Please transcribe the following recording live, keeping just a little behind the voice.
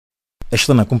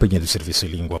Está na companhia do Serviço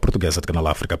de Língua Portuguesa de Canal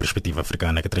África, a perspectiva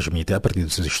africana que transmite a partir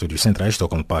dos seus estúdios centrais de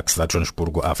Auckland Park, cidade de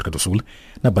Joanesburgo, África do Sul,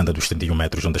 na banda dos 71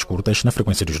 metros de ondas curtas, na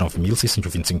frequência dos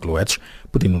 9.625 kHz,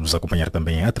 podendo nos acompanhar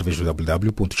também através do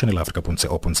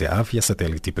www.channelafrica.co.za via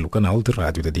satélite pelo canal de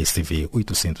rádio da DSTV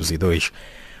 802.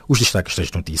 Os destaques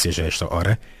das notícias a esta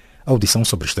hora: a audição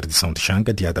sobre a extradição de Chang,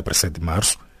 adiada para 7 de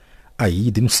março. AI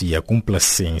denuncia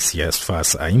complacência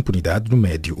face à impunidade no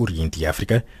Médio Oriente e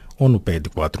África. ONU pede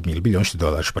 4 mil bilhões de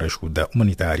dólares para ajuda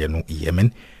humanitária no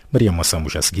Iêmen. Maria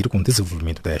Moçamos a seguir com o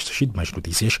desenvolvimento destas e demais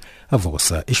notícias. A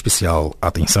vossa especial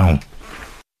atenção.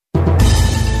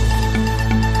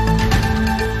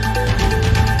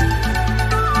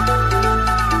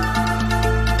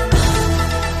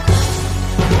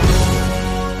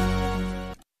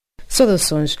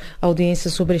 Saudações. A audiência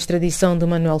sobre a extradição de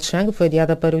Manuel Chang foi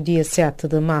adiada para o dia 7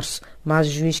 de março, mas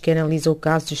o juiz que analisa o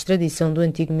caso de extradição do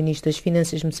antigo ministro das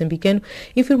Finanças moçambicano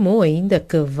informou ainda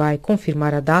que vai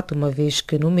confirmar a data, uma vez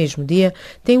que no mesmo dia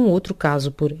tem um outro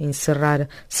caso por encerrar.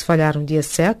 Se falhar no dia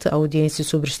 7, a audiência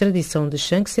sobre a extradição de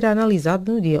Chang será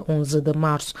analisada no dia 11 de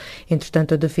março.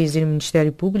 Entretanto, a Defesa e o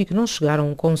Ministério Público não chegaram a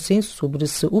um consenso sobre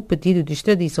se o pedido de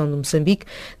extradição de Moçambique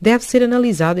deve ser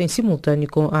analisado em simultâneo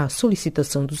com a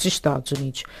solicitação dos Estados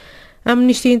Unidos. A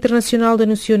Amnistia Internacional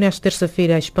denunciou nesta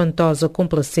terça-feira a espantosa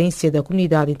complacência da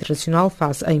comunidade internacional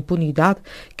face à impunidade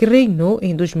que reinou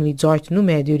em 2018 no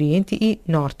Médio Oriente e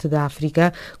Norte da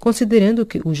África, considerando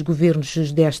que os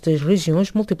governos destas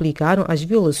regiões multiplicaram as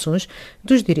violações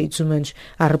dos direitos humanos.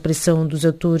 A repressão dos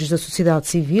atores da sociedade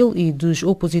civil e dos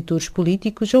opositores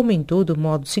políticos aumentou de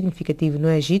modo significativo no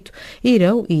Egito,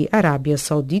 Irão e Arábia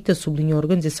Saudita, sublinhou a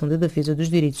Organização de Defesa dos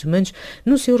Direitos Humanos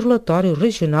no seu relatório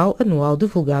regional anual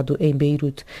divulgado em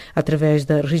Beirute. Através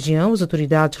da região, as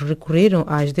autoridades recorreram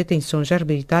às detenções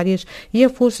arbitrárias e à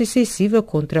força excessiva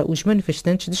contra os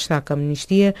manifestantes, destaca a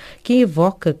Amnistia, que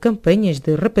evoca campanhas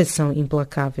de repressão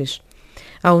implacáveis.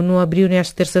 A ONU abriu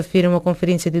nesta terça-feira uma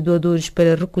conferência de doadores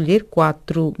para recolher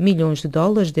 4 milhões de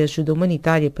dólares de ajuda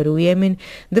humanitária para o Iêmen,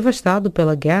 devastado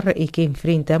pela guerra e que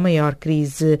enfrenta a maior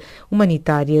crise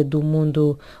humanitária do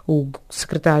mundo. O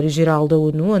secretário-geral da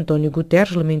ONU, António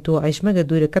Guterres, lamentou a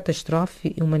esmagadora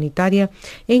catástrofe humanitária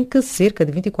em que cerca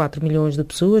de 24 milhões de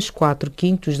pessoas,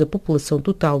 4/5 da população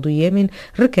total do Iêmen,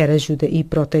 requer ajuda e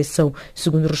proteção.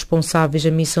 Segundo responsáveis,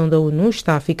 a missão da ONU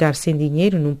está a ficar sem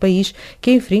dinheiro num país que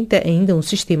enfrenta ainda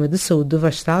um sistema de saúde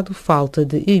devastado, falta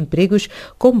de empregos,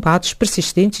 combates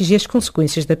persistentes e as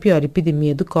consequências da pior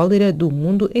epidemia de cólera do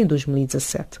mundo em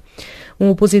 2017. Um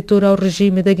opositor ao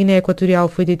regime da Guiné Equatorial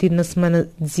foi detido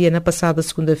na passada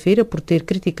segunda-feira por ter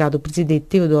criticado o presidente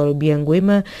Teodoro Obiang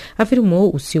Nguema,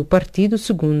 afirmou o seu partido,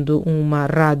 segundo uma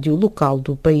rádio local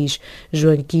do país.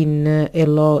 Joaquim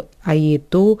Elo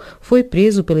Aieto foi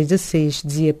preso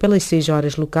pelas 6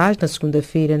 horas locais na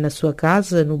segunda-feira na sua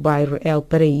casa no bairro El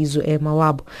Paraíso, em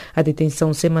Malabo. A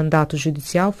detenção sem mandato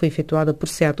judicial foi efetuada por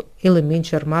 7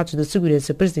 elementos armados da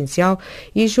segurança presidencial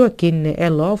e Joaquim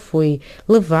Elo foi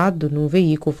levado num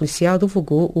veículo oficial,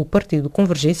 divulgou o Partido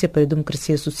Convergência para a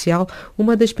Democracia Social,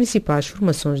 uma das principais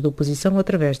formações da oposição,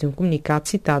 através de um comunicado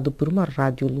citado por uma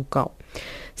rádio local.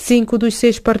 5 dos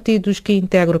 6 partidos que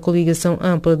integram a Coligação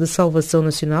Ampla de Salvação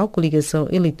Nacional, Coligação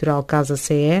Eleitoral Casa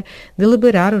CE,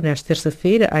 deliberaram nesta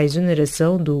terça-feira a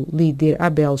exoneração do líder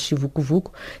Abel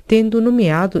Chivucovuco, tendo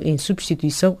nomeado em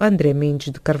substituição André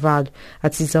Mendes de Carvalho. A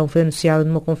decisão foi anunciada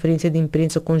numa conferência de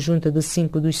imprensa conjunta de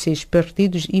 5 dos 6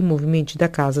 partidos e movimentos da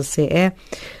Casa CE,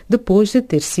 depois de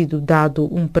ter sido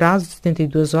dado um prazo de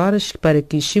 72 horas para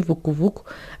que Chivucovuco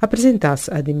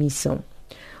apresentasse a demissão.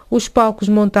 Os palcos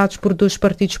montados por 2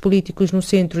 partidos políticos no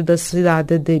centro da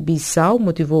cidade de Bissau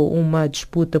motivou uma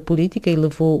disputa política e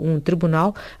levou um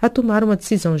tribunal a tomar uma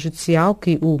decisão judicial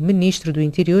que o ministro do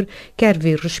Interior quer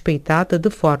ver respeitada de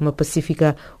forma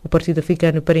pacífica. O Partido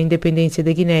Africano para a Independência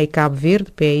da Guiné e Cabo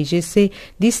Verde, PAIGC,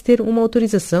 disse ter uma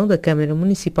autorização da Câmara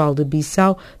Municipal de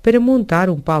Bissau para montar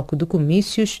um palco de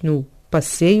comícios no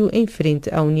passeio em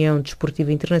frente à União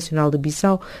Desportiva Internacional de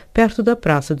Bissau, perto da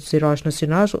Praça dos Heróis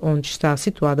Nacionais, onde está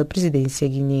situada a presidência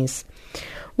guineense.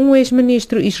 Um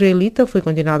ex-ministro israelita foi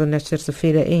condenado nesta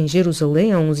terça-feira em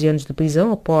Jerusalém a 11 anos de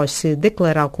prisão após se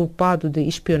declarar culpado de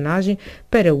espionagem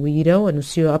para o Irão,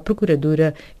 anunciou a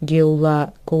procuradora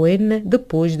Geula Cohen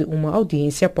depois de uma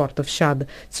audiência à porta fechada.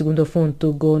 Segundo a fonte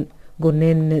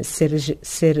Gonen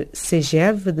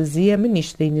Segev, dizia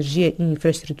ministro da Energia e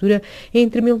Infraestrutura,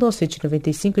 entre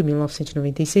 1995 e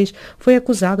 1996, foi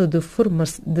acusado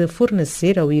de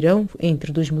fornecer ao Irão,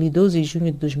 entre 2012 e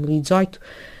junho de 2018,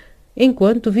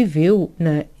 enquanto viveu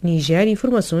na Nigéria.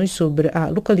 Informações sobre a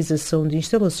localização de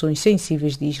instalações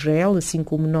sensíveis de Israel, assim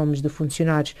como nomes de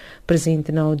funcionários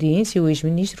presentes na audiência. O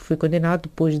ex-ministro foi condenado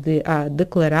depois de a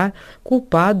declarar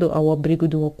culpado ao abrigo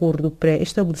de um acordo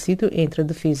pré-estabelecido entre a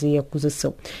defesa e a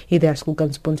acusação. E desta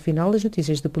colocamos ponto final às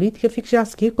notícias de política. Fique já a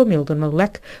seguir com Milton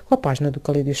Malek, com a página do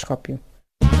Caleidoscópio.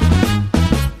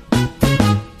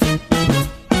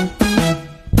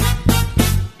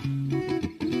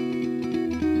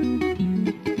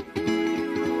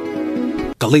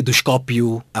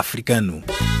 Caleidoscópio africano.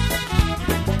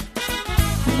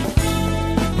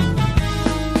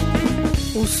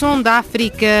 O som da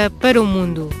África para o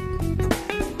mundo.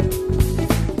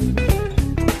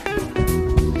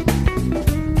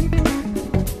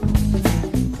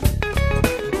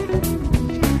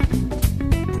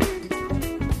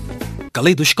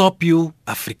 Caleidoscópio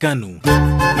africano.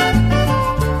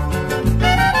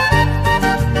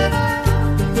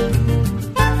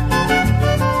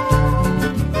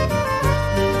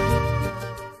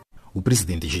 O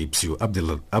presidente egípcio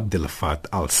Abdel Fattah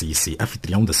al-Sisi,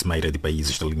 anfitrião da Cimeira de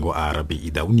Países da Língua Árabe e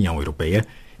da União Europeia,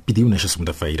 pediu nesta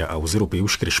segunda-feira aos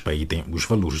europeus que respeitem os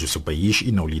valores do seu país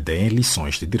e não lhe deem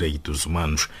lições de direitos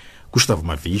humanos. Gustavo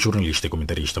Mavi, jornalista e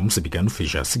comentarista moçambicano,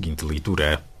 fez a seguinte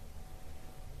leitura.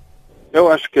 Eu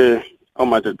acho que há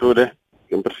uma atitude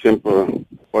que, em princípio,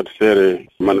 pode ser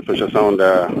manifestação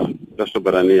da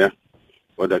soberania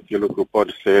ou daquilo que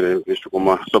pode ser visto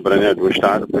como a soberania do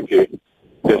Estado, porque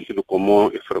tem sido comum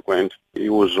e frequente e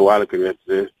usual, queria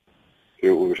dizer, que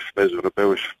os países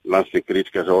europeus lancem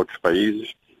críticas a outros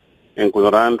países,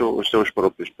 ignorando os seus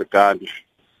próprios pecados,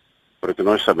 porque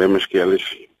nós sabemos que eles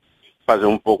fazem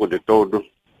um pouco de todo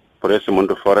por esse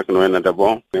mundo fora que não é nada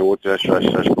bom, em outras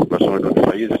as populações de outros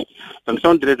países. Então,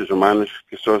 são direitos humanos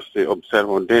que só se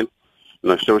observam dentro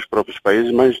nos seus próprios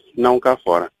países, mas não cá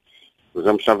fora.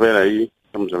 Estamos a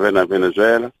ver na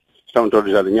Venezuela, estão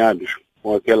todos alinhados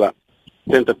com aquela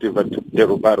tentativa de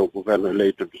derrubar o governo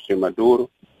eleito de Sr. Maduro,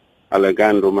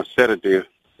 alegando uma série de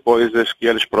coisas que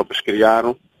eles próprios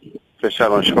criaram,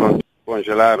 fecharam as fronteiras,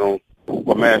 congelaram o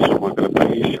comércio com aquele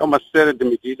país. É uma série de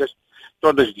medidas,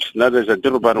 todas destinadas a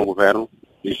derrubar um governo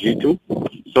legítimo,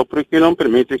 só porque não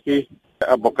permite que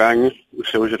abocanhe os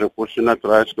seus recursos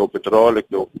naturais, que é o petróleo,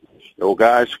 que é o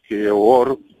gás, que é o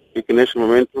ouro, e que neste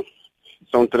momento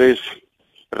são três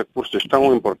recursos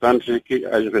tão importantes e que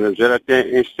a Venezuela tem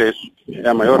em excesso. É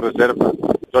a maior reserva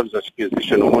de todas as que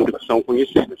existem no mundo que são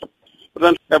conhecidas.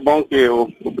 Portanto, é bom que o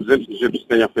presidente do Egito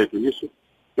tenha feito isso.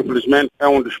 Infelizmente, é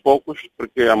um dos poucos,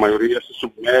 porque a maioria se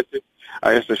submete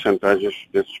a essas chantagens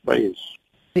desses países.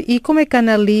 E como é que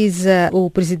analisa o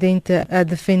presidente a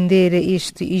defender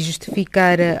isto e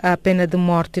justificar a pena de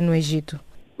morte no Egito?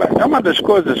 Bem, é uma das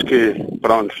coisas que,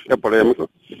 pronto, é polêmico,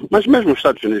 mas mesmo os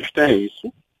Estados Unidos têm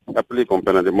isso, aplicam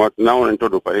pena de morte, não em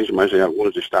todo o país, mas em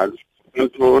alguns estados.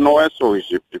 Então, não é só o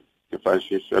Egito que faz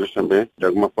isso, eles também, de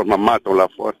alguma forma, matam lá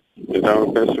fora. Então,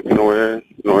 eu penso que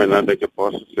não é nada que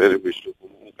possa ser visto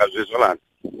como um caso isolado.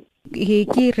 E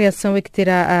que reação é que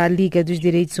terá a Liga dos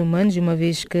Direitos Humanos, uma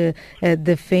vez que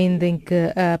defendem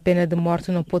que a pena de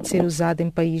morte não pode ser usada em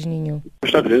país nenhum? Os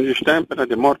Estados Unidos têm pena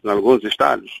de morte em alguns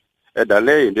estados. É da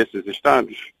lei desses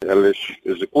estados. Eles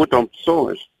executam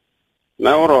pessoas.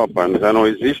 Na Europa já não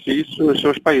existe isso nos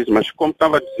seus países, mas como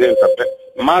estava dizendo,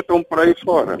 matam por aí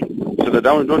fora.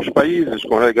 Cidadãos de outros países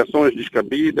com alegações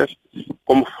descabidas,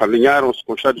 como alinharam-se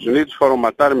com os Estados Unidos, foram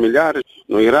matar milhares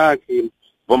no Iraque,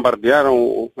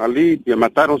 bombardearam a Líbia,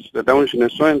 mataram cidadãos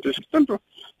inocentes. Portanto,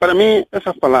 para mim,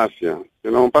 essa falácia, que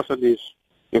não passa disso.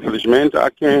 Infelizmente, há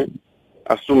quem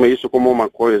assume isso como uma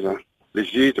coisa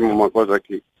legítima, uma coisa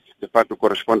que de fato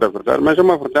corresponde à verdade, mas é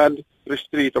uma verdade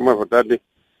restrita, uma verdade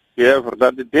que é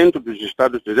verdade dentro dos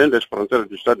Estados, dentro das fronteiras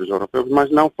dos Estados europeus,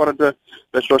 mas não fora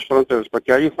das suas fronteiras,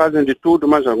 porque aí fazem de tudo,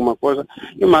 mais alguma coisa,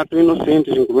 e matam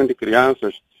inocentes, incluindo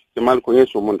crianças que mal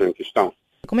conhecem o mundo em questão.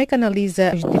 Como é que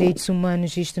analisa os direitos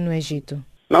humanos isto no Egito?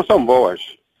 Não são boas.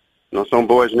 Não são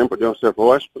boas, nem podiam ser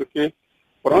boas, porque,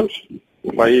 pronto,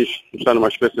 o país está numa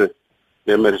espécie de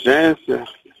emergência,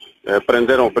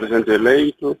 prenderam o presidente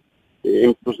eleito,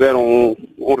 impuseram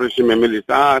um regime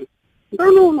militar.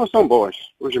 Então não são boas.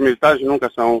 Os militares nunca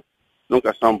são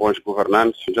bons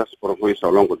governantes, já se provou isso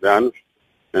ao longo de anos,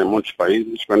 em muitos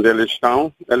países. Quando eles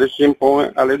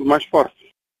impõem a lei do mais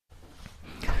forte.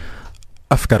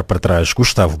 A ficar para trás,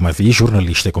 Gustavo Mavi,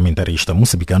 jornalista e comentarista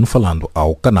moçambicano, falando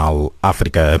ao canal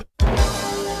África.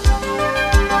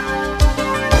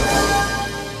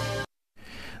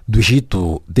 Do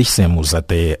Egito, descemos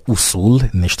até o sul,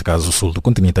 neste caso o sul do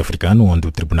continente africano, onde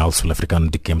o Tribunal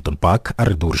Sul-Africano de Kempton Park,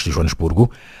 arredores de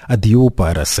Joanesburgo, adiou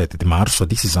para 7 de março a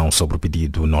decisão sobre o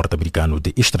pedido norte-americano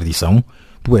de extradição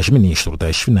do ex-ministro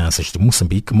das Finanças de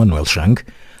Moçambique, Manuel Chang,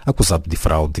 acusado de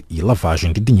fraude e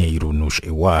lavagem de dinheiro nos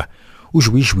EUA. O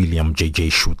juiz William J.J.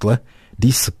 Schutler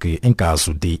disse que, em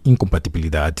caso de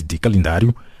incompatibilidade de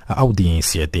calendário, a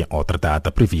audiência tem outra data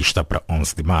prevista para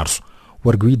 11 de março. O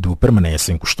arguido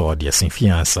permanece em custódia sem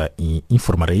fiança e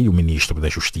informarei o ministro da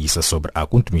Justiça sobre a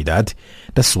continuidade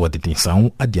da sua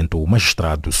detenção, adiantou o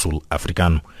magistrado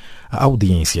sul-africano. A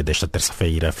audiência desta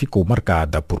terça-feira ficou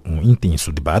marcada por um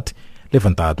intenso debate,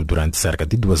 levantado durante cerca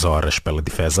de 2 horas pela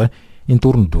defesa, em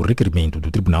torno do requerimento do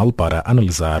tribunal para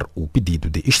analisar o pedido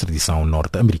de extradição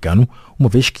norte-americano, uma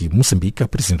vez que Moçambique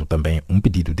apresentou também um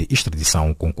pedido de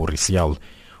extradição concorrencial.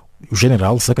 O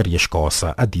general Zacarias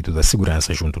Cossa, adido da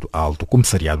segurança junto do Alto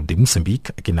Comissariado de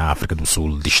Moçambique, aqui na África do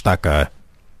Sul, destaca: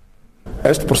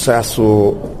 este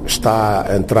processo está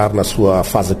a entrar na sua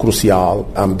fase crucial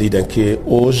à medida em que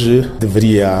hoje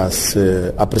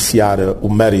deveria-se apreciar o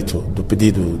mérito do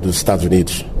pedido dos Estados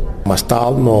Unidos. Mas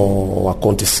tal não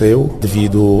aconteceu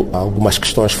devido a algumas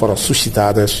questões que foram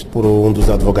suscitadas por um dos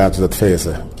advogados da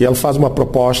defesa. Que ele faz uma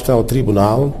proposta ao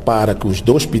tribunal para que os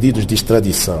 2 pedidos de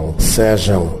extradição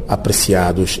sejam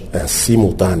apreciados em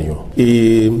simultâneo.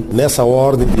 E nessa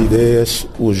ordem de ideias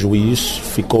o juiz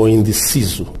ficou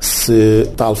indeciso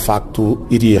se tal facto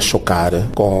iria chocar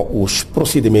com os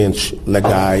procedimentos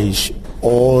legais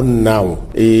ou não.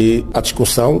 E a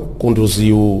discussão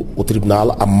conduziu o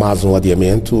tribunal a mais um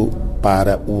adiamento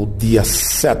para o dia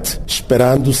 7,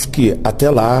 esperando-se que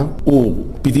até lá o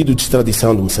pedido de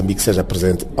extradição de Moçambique seja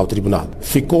presente ao tribunal.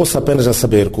 Ficou-se apenas a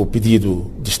saber que o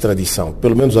pedido de extradição,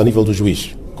 pelo menos a nível do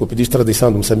juiz, que o pedido de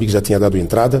extradição de Moçambique já tinha dado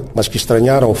entrada, mas que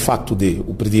estranharam o facto de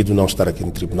o pedido não estar aqui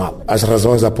no tribunal. As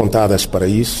razões apontadas para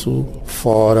isso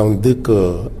foram de que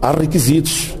há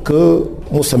requisitos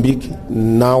que Moçambique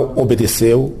não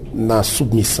obedeceu na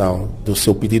submissão do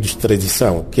seu pedido de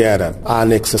extradição, que era a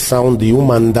anexação de um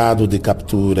mandado de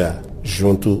captura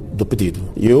junto do pedido.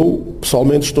 Eu,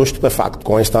 pessoalmente, estou estupefacto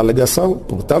com esta alegação.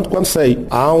 Portanto, quando sei,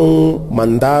 há um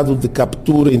mandado de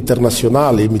captura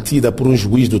internacional emitida por um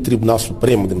juiz do Tribunal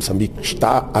Supremo de Moçambique, que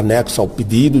está anexo ao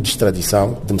pedido de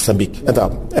extradição de Moçambique.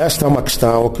 Então, esta é uma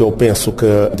questão que eu penso que,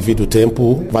 devido ao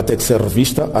tempo, vai ter que ser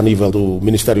revista a nível do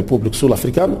Ministério Público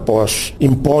Sul-Africano, pois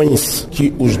impõe-se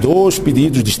que os 2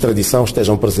 pedidos de extradição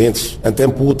estejam presentes em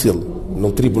tempo útil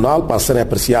no tribunal para serem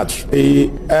apreciados. E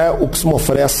é o que se me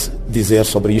oferece dizer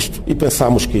sobre isto. E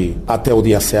pensamos que até o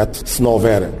dia 7, se não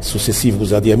houver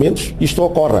sucessivos adiamentos, isto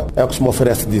ocorra. É o que se me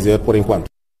oferece dizer por enquanto.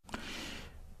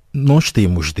 Nós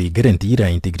temos de garantir a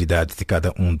integridade de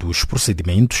cada um dos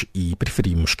procedimentos e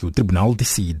preferimos que o tribunal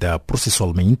decida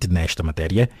processualmente nesta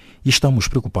matéria e estamos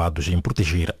preocupados em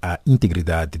proteger a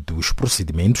integridade dos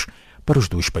procedimentos para os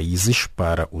 2 países,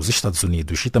 para os Estados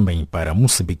Unidos e também para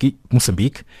Moçambique,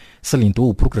 salientou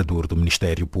o procurador do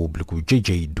Ministério Público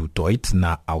J.J. Dutoit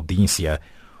na audiência.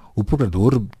 O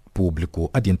procurador público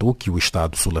adiantou que o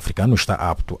Estado sul-africano está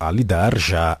apto a lidar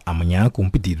já amanhã com o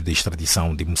pedido de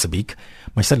extradição de Moçambique,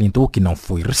 mas salientou que não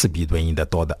foi recebido ainda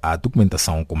toda a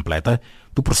documentação completa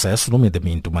do processo,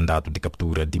 nomeadamente o mandado de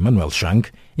captura de Manuel Chang,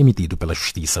 emitido pela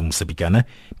Justiça moçambicana,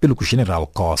 pelo que o general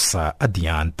Cossa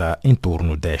adianta em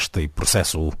torno deste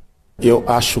processo. Eu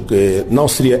acho que não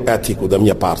seria ético da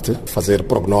minha parte fazer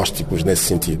prognósticos nesse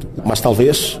sentido, mas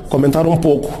talvez comentar um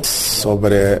pouco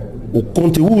sobre o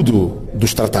conteúdo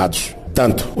dos tratados,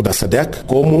 tanto o da SADC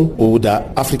como o da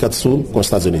África do Sul com os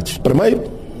Estados Unidos. Primeiro,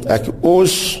 é que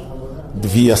hoje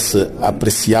devia-se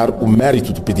apreciar o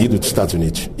mérito do pedido dos Estados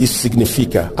Unidos. Isso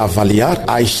significa avaliar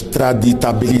a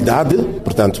extraditabilidade,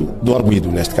 portanto, do arguido,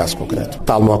 neste caso concreto.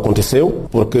 Tal não aconteceu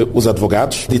porque os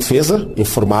advogados de defesa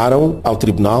informaram ao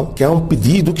tribunal que é um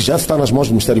pedido que já está nas mãos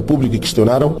do Ministério Público e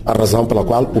questionaram a razão pela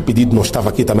qual o pedido não estava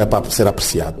aqui também para ser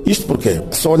apreciado. Isto porque,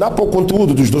 se olhar para o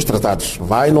conteúdo dos 2 tratados,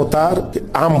 vai notar que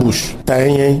ambos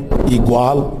têm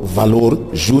igual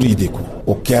valor jurídico.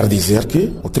 O que quer dizer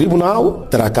que o tribunal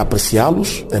terá que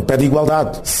apreciá-los em pé de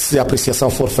igualdade, se a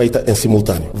apreciação for feita em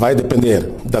simultâneo. Vai depender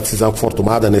da decisão que for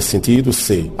tomada nesse sentido,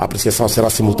 se a apreciação será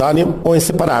simultânea ou em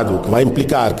separado, o que vai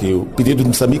implicar que o pedido de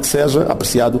Moçambique seja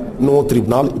apreciado num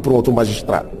tribunal e por outro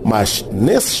magistrado. Mas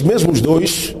nesses mesmos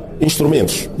 2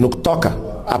 instrumentos, no que toca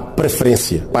à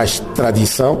preferência para a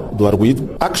extradição do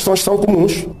arguido, há questões que são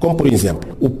comuns, como por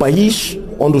exemplo, o país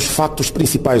onde os factos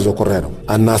principais ocorreram,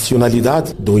 a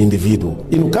nacionalidade do indivíduo.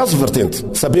 E no caso vertente,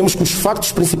 sabemos que os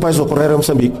factos principais ocorreram em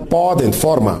Moçambique. Podem, de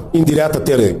forma indireta,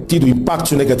 terem tido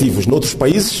impactos negativos noutros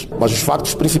países, mas os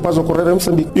factos principais ocorreram em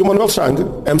Moçambique. E o Manuel Chang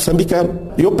é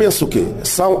moçambicano. E eu penso que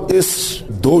são esses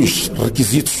dois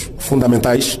requisitos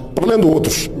fundamentais, para além de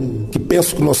outros, que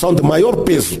penso que não são de maior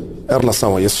peso em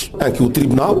relação a esses, em que o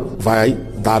Tribunal vai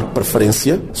dar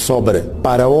preferência sobre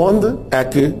para onde é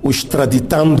que o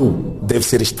extraditando deve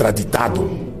ser extraditado.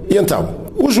 E então,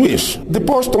 o juiz,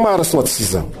 depois de tomar a sua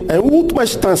decisão, em última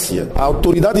instância, a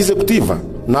autoridade executiva,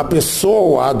 na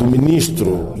pessoa do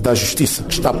Ministro da Justiça,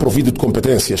 que está provido de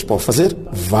competências para o fazer,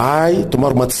 vai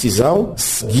tomar uma decisão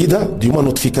seguida de uma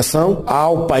notificação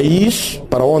ao país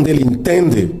para onde ele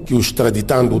entende que o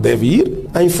extraditando deve ir,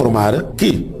 a informar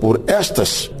que, por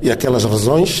estas e aquelas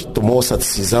razões, tomou-se a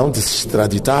decisão de se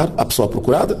extraditar a pessoa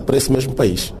procurada para esse mesmo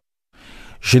país.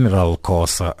 General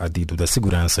Cossa, adido da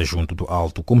segurança junto do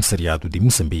Alto Comissariado de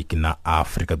Moçambique na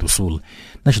África do Sul.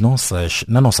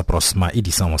 Na nossa próxima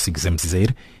edição, assim quisermos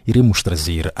dizer, iremos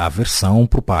trazer a versão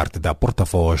por parte da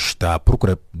porta-voz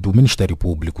do Ministério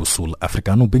Público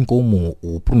Sul-Africano, bem como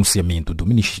o pronunciamento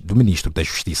do Ministro da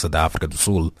Justiça da África do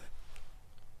Sul.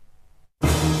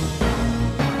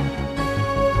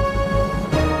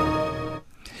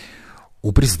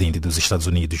 O presidente dos Estados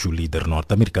Unidos e o líder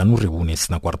norte-americano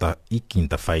reúnem-se na quarta e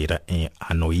quinta-feira em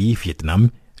Hanoi, Vietnã,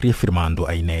 reafirmando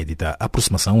a inédita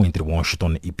aproximação entre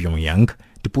Washington e Pyongyang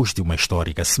depois de uma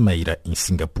histórica cimeira em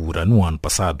Singapura no ano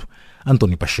passado.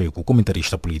 António Pacheco,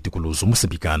 comentarista político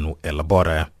luso-moçambicano,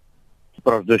 elabora.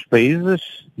 Para os dois países,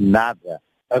 nada.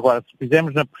 Agora, se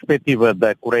fizermos na perspectiva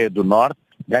da Coreia do Norte,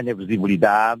 ganha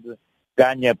visibilidade,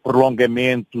 ganha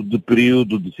prolongamento de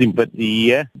período de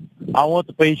simpatia. Há um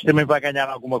outro país que também vai ganhar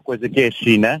alguma coisa, que é a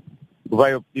China, que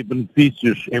vai obter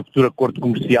benefícios em futuro acordo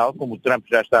comercial, como o Trump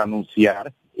já está a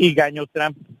anunciar, e ganha o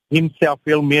Trump himself,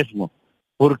 ele mesmo,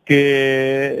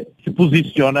 porque se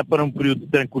posiciona para um período de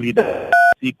tranquilidade,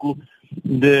 ciclo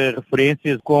de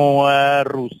referências com a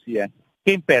Rússia.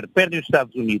 Quem perde? Perde os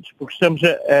Estados Unidos, porque estamos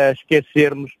a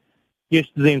esquecermos que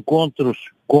estes encontros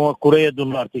com a Coreia do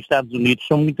Norte e Estados Unidos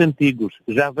são muito antigos,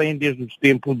 já vêm desde os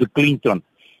tempos de Clinton.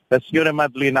 A senhora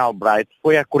Madeleine Albright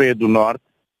foi à Coreia do Norte,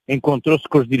 encontrou-se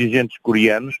com os dirigentes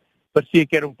coreanos, parecia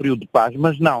que era um período de paz,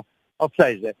 mas não. Ou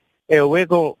seja, é o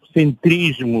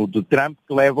egocentrismo de Trump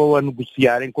que leva-o a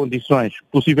negociar em condições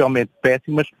possivelmente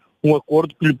péssimas um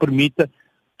acordo que lhe permita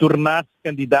tornar-se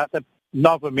candidata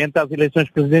novamente às eleições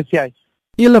presidenciais.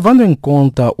 E levando em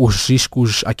conta os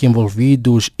riscos aqui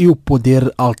envolvidos e o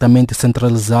poder altamente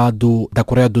centralizado da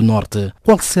Coreia do Norte,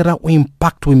 qual será o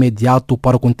impacto imediato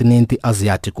para o continente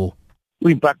asiático? O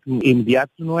impacto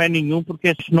imediato não é nenhum,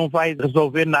 porque isso não vai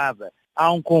resolver nada.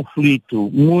 Há um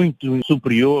conflito muito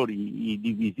superior e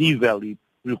divisível e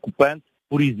preocupante,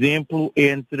 por exemplo,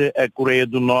 entre a Coreia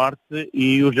do Norte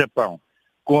e o Japão,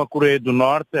 com a Coreia do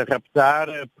Norte a raptar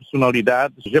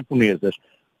personalidades japonesas,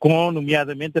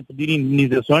 nomeadamente a pedir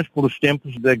indemnizações por os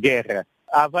tempos da guerra.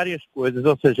 Há várias coisas,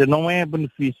 ou seja, não é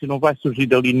benefício, não vai surgir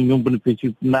dali nenhum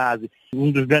benefício na Ásia.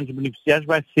 Um dos grandes beneficiários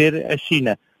vai ser a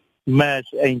China. Mas,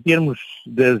 em termos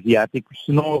de asiáticos,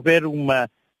 se não houver uma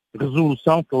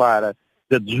resolução clara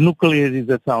da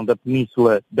desnuclearização da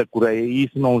Península da Coreia, e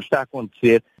isso não está a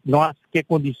acontecer, não há sequer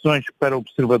condições para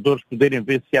observadores poderem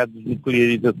ver se há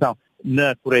desnuclearização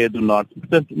na Coreia do Norte.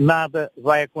 Portanto, nada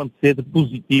vai acontecer de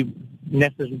positivo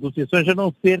nestas negociações, a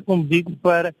não ser, como digo,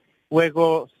 para o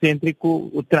egocêntrico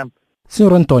o Trump.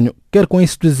 Senhor António, quer com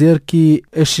isso dizer que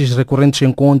estes recorrentes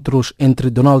encontros entre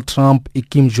Donald Trump e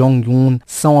Kim Jong-un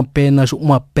são apenas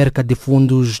uma perca de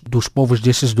fundos dos povos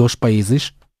destes dois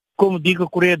países? Como digo, a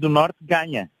Coreia do Norte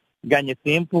ganha. Ganha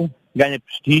tempo, ganha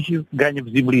prestígio, ganha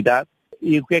visibilidade.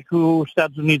 E o que é que os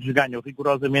Estados Unidos ganham?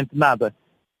 Rigorosamente nada.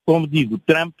 Como digo,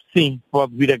 Trump sim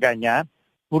pode vir a ganhar,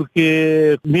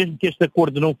 porque mesmo que este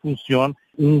acordo não funcione,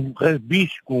 um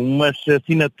rabisco, umas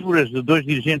assinaturas de dois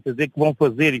dirigentes a dizer que vão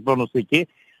fazer e vão não sei o quê,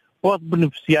 pode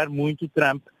beneficiar muito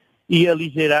Trump e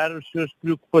aligerar as suas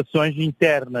preocupações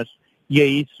internas. E é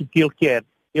isso que ele quer.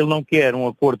 Ele não quer um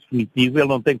acordo definitivo, ele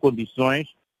não tem condições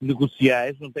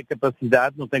negociais, não tem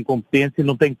capacidade, não tem competência,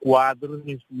 não tem quadros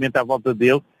neste momento à volta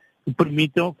dele que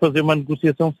permitam fazer uma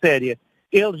negociação séria.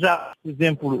 Ele já, por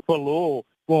exemplo, falou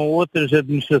com outras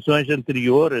administrações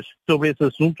anteriores sobre esse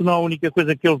assunto. Não, a única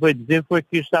coisa que ele veio dizer foi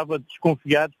que estava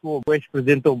desconfiado que o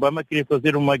ex-presidente Obama queria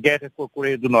fazer uma guerra com a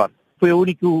Coreia do Norte. Foi o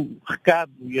único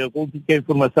recado e a única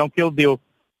informação que ele deu.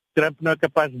 Trump não é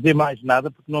capaz de dizer mais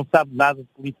nada porque não sabe nada de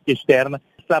política externa,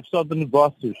 sabe só de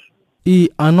negócios.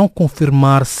 E a não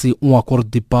confirmar-se um acordo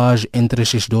de paz entre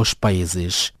estes dois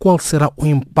países, qual será o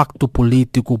impacto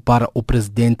político para o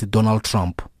presidente Donald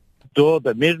Trump?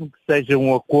 Mesmo que seja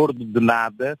um acordo de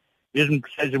nada, mesmo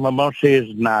que seja uma mão cheia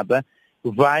de nada,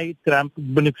 vai Trump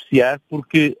beneficiar,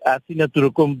 porque a assinatura,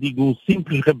 como digo, um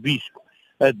simples rabisco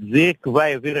a dizer que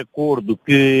vai haver acordo,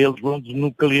 que eles vão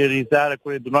desnuclearizar, a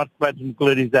Coreia do Norte vai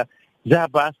desnuclearizar, já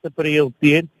basta para ele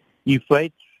ter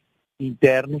efeitos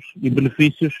internos e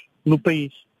benefícios no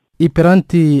país. E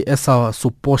perante essa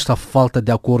suposta falta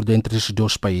de acordo entre estes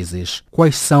dois países,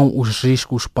 quais são os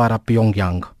riscos para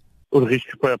Pyongyang? Os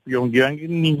riscos para Pyongyang,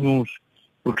 nenhuns,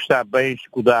 porque está bem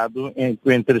escudado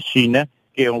entre a China,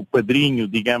 que é o padrinho,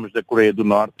 digamos, da Coreia do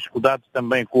Norte, escudado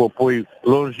também com o apoio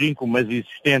longínquo, mas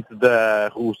existente da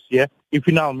Rússia, e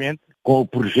finalmente com o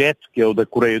projeto, que é o da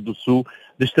Coreia do Sul,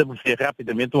 de estabelecer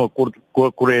rapidamente um acordo com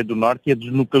a Coreia do Norte e a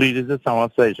desnuclearização,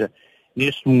 ou seja,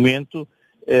 neste momento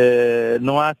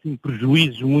não há assim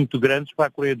prejuízos muito grandes para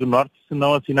a Coreia do Norte se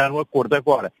não assinar um acordo.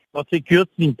 Agora, pode ser que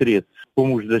outros interesses,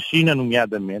 como os da China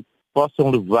nomeadamente, possam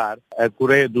levar a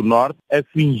Coreia do Norte a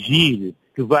fingir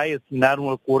que vai assinar um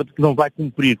acordo que não vai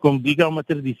cumprir. Como digo, é uma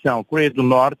tradição. A Coreia do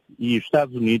Norte e os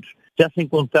Estados Unidos já se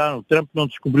encontraram, Trump não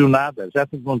descobriu nada, já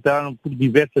se encontraram por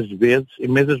diversas vezes em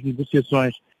mesas de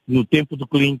negociações, no tempo do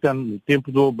Clinton, no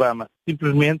tempo do Obama,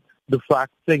 simplesmente, de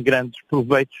facto, sem grandes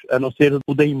proveitos, a não ser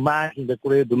o da imagem da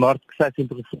Coreia do Norte, que sai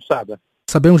sempre reforçada.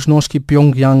 Sabemos nós que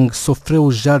Pyongyang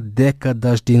sofreu já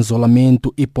décadas de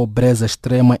isolamento e pobreza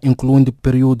extrema, incluindo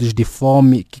períodos de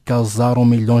fome que causaram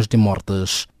milhões de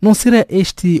mortes. Não será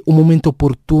este o momento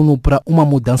oportuno para uma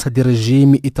mudança de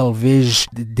regime e talvez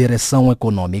de direção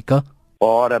econômica?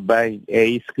 Ora bem, é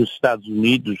isso que os Estados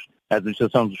Unidos, a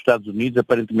administração dos Estados Unidos,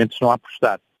 aparentemente estão a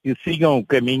apostar. Que sigam o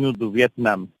caminho do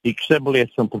Vietnã e que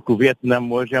estabeleçam, porque o Vietnã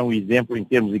hoje é um exemplo em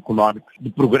termos económicos de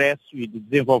progresso e de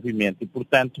desenvolvimento e,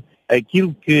 portanto,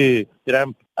 aquilo que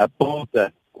Trump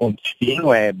aponta como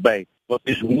destino é, bem,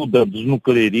 vocês mudam,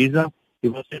 desnuclearizam e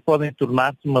vocês podem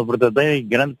tornar-se uma verdadeira e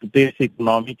grande potência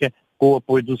económica com o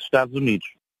apoio dos Estados Unidos.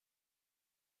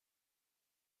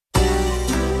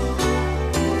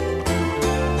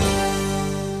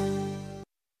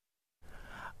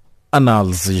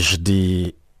 Análises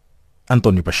de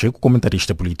António Pacheco,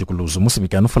 comentarista político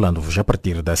luso-moçambicano, falando-vos a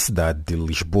partir da cidade de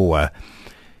Lisboa.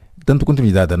 Dando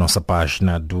continuidade à nossa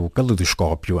página do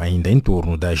Caleidoscópio, ainda em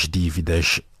torno das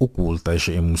dívidas ocultas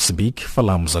em Moçambique,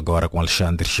 falamos agora com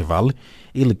Alexandre Chival,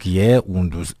 ele que é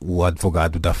o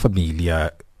advogado da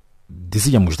família,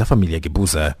 dizíamos, da família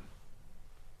Guebuza.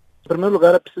 Em primeiro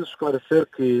lugar, é preciso esclarecer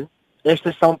que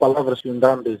estas são palavras que o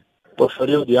Ndambi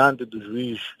proferiu diante do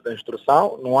juiz da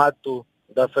instrução, no ato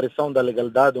da aferição da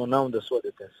legalidade ou não da sua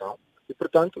detenção. E,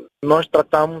 portanto, nós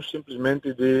tratamos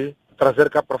simplesmente de trazer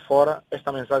cá para fora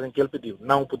esta mensagem que ele pediu.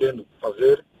 Não podendo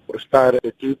fazer por estar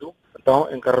detido, então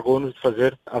encarregou-nos de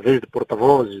fazer a vez de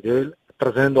porta-vozes dele,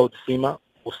 trazendo ao de cima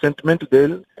o sentimento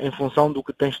dele em função do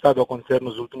que tem estado a acontecer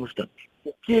nos últimos tempos.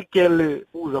 O que é que ele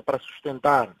usa para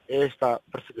sustentar esta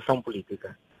perseguição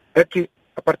política? É que,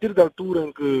 a partir da altura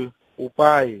em que o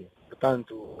pai,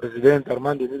 portanto, o presidente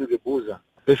Armando Emílio Guebuza,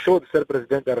 deixou de ser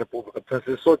presidente da República,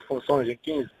 cessou de funções em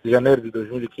 15 de janeiro de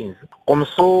 2015.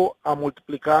 Começou a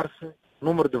multiplicar-se o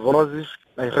número de vozes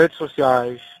nas redes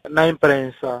sociais, na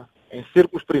imprensa, em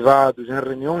círculos privados, em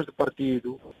reuniões de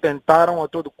partido, tentaram a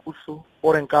todo custo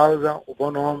pôr em causa o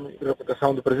bom nome e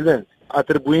reputação do presidente,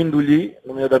 atribuindo-lhe,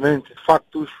 nomeadamente,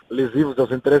 factos lesivos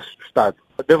aos interesses do Estado.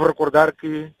 Devo recordar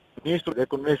que o ministro da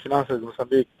Economia e Finanças de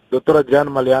Moçambique, Dr. Adriano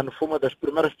Maliano, foi uma das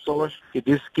primeiras pessoas que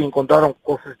disse que encontraram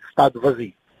cofres de Estado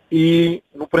vazios. E,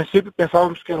 no princípio,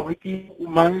 pensávamos que era um equívoco,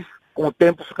 mas, com o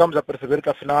tempo, ficamos a perceber que,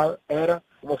 afinal, era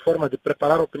uma forma de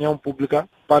preparar a opinião pública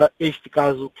para este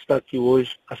caso que está aqui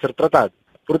hoje a ser tratado.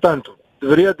 Portanto,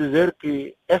 deveria dizer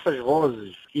que essas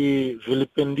vozes que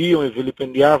vilipendiam e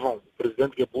vilipendiavam o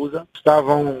presidente Guebuza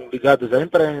estavam ligadas à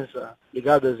imprensa,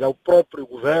 ligadas ao próprio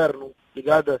governo,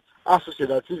 ligadas à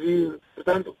sociedade civil.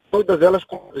 Portanto, todas elas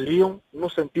convergiam no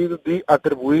sentido de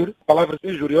atribuir palavras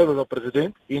injuriosas ao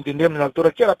presidente e entendemos na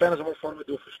altura que era apenas uma forma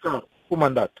de ofuscar o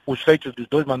mandato, os feitos dos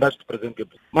 2 mandatos do presidente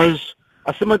Guebuza. Mas,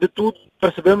 acima de tudo,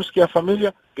 percebemos que a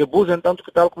família Guebuza, entanto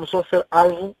que tal, começou a ser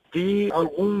alvo de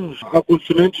alguns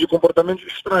acontecimentos e comportamentos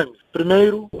estranhos.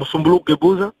 Primeiro, o Sumbulu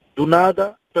Guebuza, do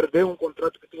nada, perdeu um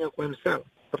contrato que tinha com a MCL.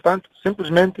 Portanto,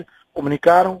 simplesmente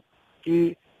comunicaram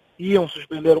que iam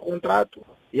suspender o contrato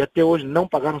e até hoje não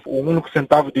pagaram um único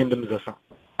centavo de indemnização.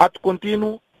 Ato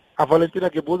contínuo, a Valentina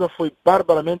Guebuza foi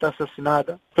barbaramente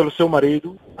assassinada pelo seu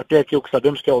marido, até aqui o que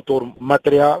sabemos que é autor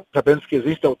material, sabemos que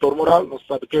existe autor moral, não se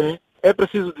sabe quem é, É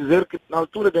preciso dizer que na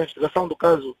altura da investigação do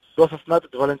caso do assassinato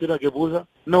de Valentina Guebuza,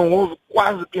 não houve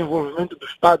quase que envolvimento do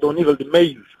Estado ao nível de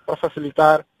meios para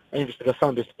facilitar a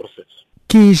investigação deste processo.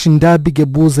 Quis Ndabi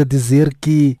Guebuza dizer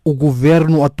que o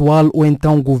governo atual ou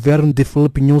então o governo de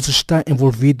Filipe Nyusi está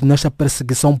envolvido nesta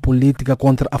perseguição política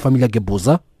contra a família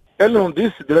Guebuza? Ele não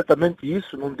disse diretamente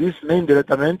isso, não disse nem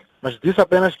indiretamente, mas disse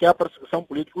apenas que há perseguição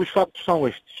política. Os factos são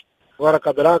estes. Agora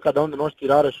caberá a cada um de nós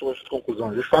tirar as suas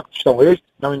conclusões. Os factos são estes,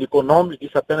 não indicou nomes,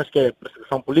 disse apenas que é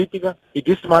perseguição política e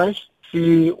disse mais,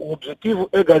 se o objetivo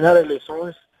é ganhar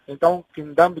eleições, então que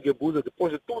Ndambi Guebuza,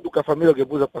 depois de tudo que a família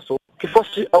Guebuza passou, que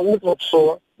fosse a última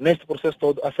pessoa neste processo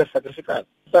todo a ser sacrificada.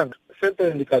 Portanto, sem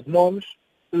ter indicado nomes,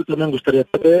 eu também gostaria de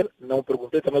saber, não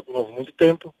perguntei também porque não houve muito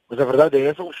tempo, mas a verdade é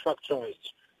essa, os factos são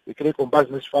estes. E creio que com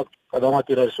base nesses factos, cada um a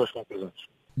tirar as suas conclusões.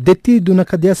 Detido na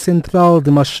cadeia central de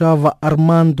Machava,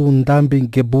 Armando Ndambi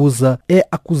Guebuza é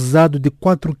acusado de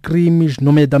 4 crimes,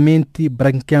 nomeadamente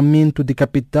branqueamento de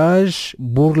capitais,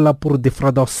 burla por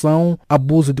defraudação,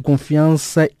 abuso de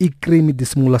confiança e crime de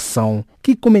simulação.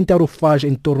 Que comentário faz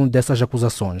em torno dessas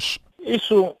acusações?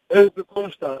 Isso é o que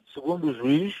consta, segundo o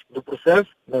juiz do processo.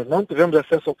 Nós não tivemos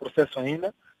acesso ao processo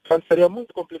ainda, portanto seria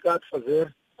muito complicado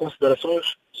fazer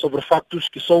considerações sobre factos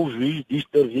que só o juiz diz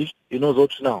ter visto e nós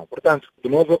outros não. Portanto, de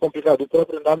novo é complicado. O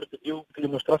próprio Ndambi pediu que lhe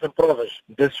mostrassem provas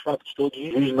desses factos todos e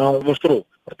o juiz não mostrou.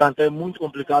 Portanto, é muito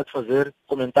complicado fazer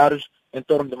comentários em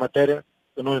torno de matéria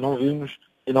que nós não vimos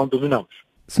e não dominamos.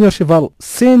 Senhor Cheval,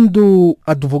 sendo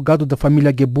advogado da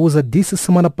família Guebuza, disse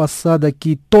semana passada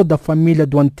que toda a família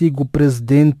do antigo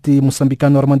presidente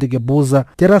moçambicano Armando Guebuza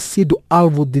terá sido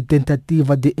alvo de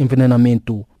tentativa de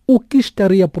envenenamento. O que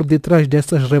estaria por detrás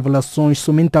dessas revelações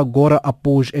somente agora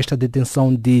após esta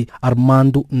detenção de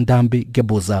Armando Ndambi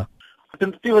Guebuza? A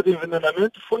tentativa de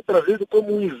envenenamento foi trazida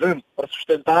como um exemplo para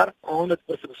sustentar a onda de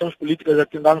perseguições políticas a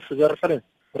que Ndambi fazia referência.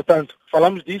 Portanto,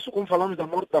 falamos disso como falamos da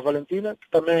morte da Valentina, que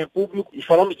também é público, e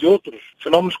falamos de outros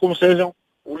fenômenos como sejam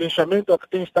o linchamento a que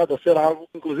tem estado a ser alvo,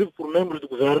 inclusive por membros do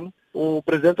governo, o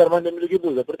presidente Armando Ndambi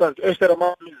Guebuza. Portanto, este era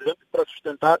mais um exemplo para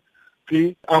sustentar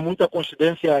que há muita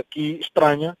coincidência aqui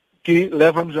estranha que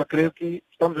leva-nos a crer que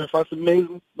estamos em face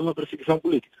mesmo de uma perseguição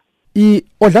política. E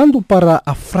olhando para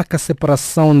a fraca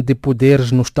separação de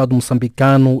poderes no Estado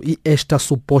moçambicano e esta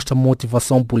suposta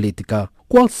motivação política,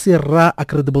 qual será a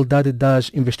credibilidade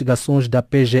das investigações da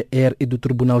PGR e do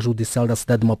Tribunal Judicial da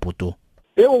cidade de Maputo?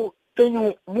 Eu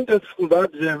tenho muitas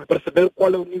dificuldades em perceber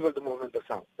qual é o nível de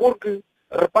movimentação, porque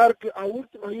repare que a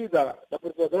última ida da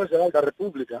Procuradora-Geral da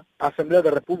República, à Assembleia da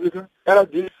República, ela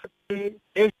disse que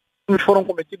estes crimes foram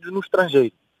cometidos no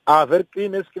estrangeiro. A haver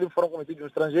crime, esses crimes foram cometidos no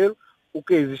estrangeiro, o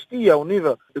que existia ao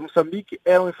nível de Moçambique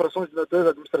eram infrações de natureza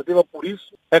administrativa, por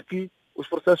isso é que os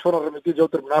processos foram remetidos ao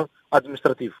Tribunal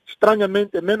Administrativo.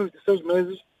 Estranhamente, em menos de 6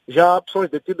 meses, já há pessoas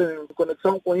detidas em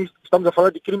conexão com isto. Estamos a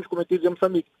falar de crimes cometidos em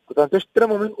Moçambique. Portanto, é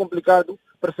extremamente complicado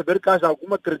perceber que haja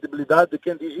alguma credibilidade de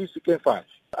quem diz isso e quem faz.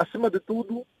 Acima de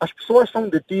tudo, as pessoas são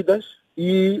detidas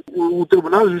e o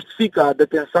Tribunal justifica a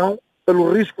detenção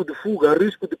pelo risco de fuga,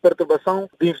 risco de perturbação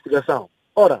de investigação.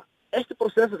 Ora, este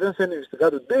processo vem sendo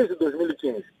investigado desde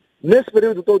 2015. Nesse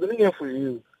período todo, ninguém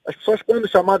fugiu. As pessoas, quando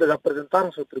chamadas,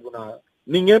 apresentaram-se ao tribunal.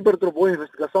 Ninguém perturbou a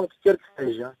investigação, o que quer que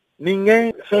seja.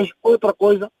 Ninguém fez outra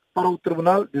coisa para o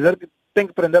tribunal dizer que tem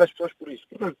que prender as pessoas por isso.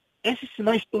 Portanto, esses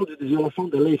sinais todos de violação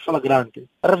da lei flagrante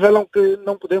revelam que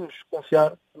não podemos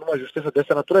confiar numa justiça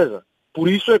dessa natureza. Por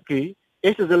isso é que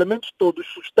estes elementos todos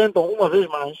sustentam, uma vez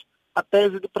mais, a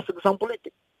tese de perseguição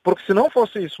política. Porque se não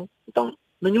fosse isso, então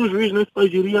nenhum juiz nesse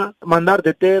país iria mandar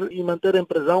deter e manter em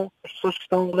prisão as pessoas que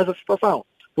estão nessa situação.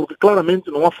 Porque claramente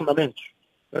não há fundamentos.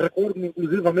 Recordo-me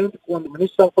inclusivamente quando o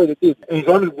ministro foi detido em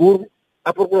Joanesburgo,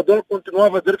 a procuradora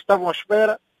continuava a dizer que estavam à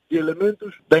espera de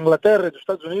elementos da Inglaterra e dos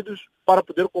Estados Unidos para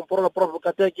poder compor a prova, porque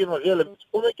até aqui não havia elementos.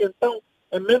 Como é que então,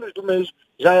 em menos de um mês,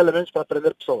 já há elementos para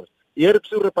prender pessoas? E era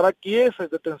preciso reparar que essas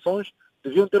detenções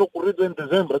deviam ter ocorrido em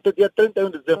dezembro, até dia 31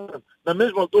 de dezembro, na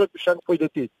mesma altura que o Xang foi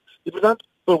detido. E, portanto,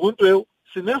 pergunto eu,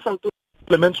 se nessa altura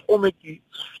elementos, como é que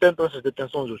sustentam essas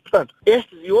detenções hoje? Portanto,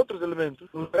 estes e outros elementos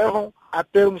nos levam a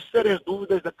termos sérias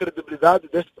dúvidas da credibilidade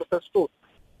deste processo todo.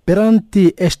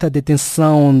 Perante esta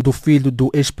detenção do filho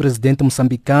do ex-presidente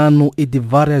moçambicano e de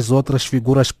várias outras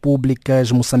figuras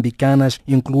públicas moçambicanas,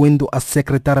 incluindo a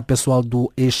secretária pessoal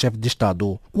do ex-chefe de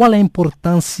Estado, qual é a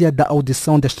importância da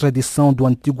audição da extradição do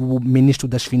antigo ministro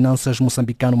das Finanças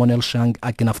moçambicano Manuel Chang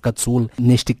aqui na África do Sul,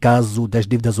 neste caso das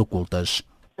dívidas ocultas?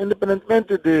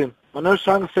 Independentemente de Manuel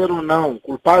Chang ser ou não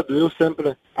culpado, eu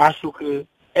sempre acho que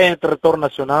é em território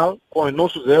nacional, com os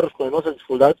nossos erros, com as nossas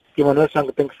dificuldades, que Manuel Chang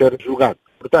tem que ser julgado.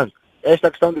 Portanto, esta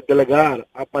questão de delegar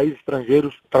a países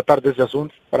estrangeiros tratar desses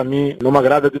assuntos, para mim, não me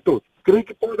agrada de todo. creio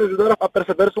que pode ajudar a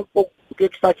perceber-se um pouco o que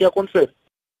está aqui a acontecer.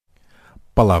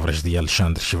 Palavras de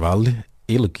Alexandre Chevale,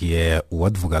 ele que é o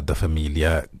advogado da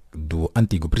família do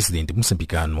antigo presidente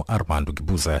moçambicano Armando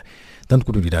Guebuza. Dando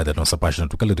continuidade à nossa página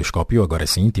do Caleidoscópio, agora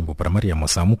sim, tempo para Maria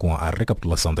Moçamo com a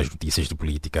recapitulação das notícias de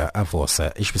política. A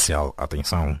vossa especial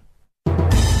atenção.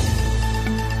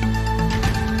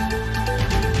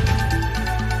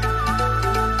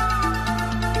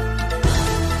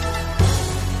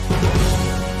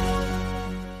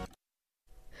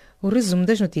 O resumo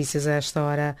das notícias a esta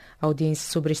hora. A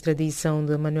audiência sobre a extradição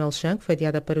de Manuel Chang foi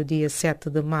adiada para o dia 7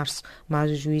 de março, mas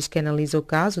o juiz que analisa o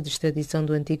caso de extradição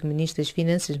do antigo ministro das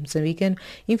Finanças moçambicano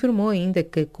informou ainda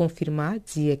que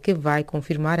dizia que vai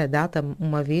confirmar a data,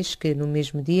 uma vez que no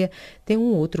mesmo dia tem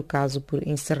um outro caso por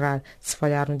encerrar. Se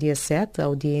falhar no dia 7, a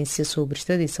audiência sobre a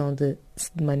extradição de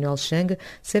Manuel Chang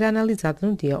será analisada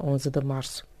no dia 11 de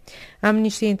março. A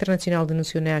Amnistia Internacional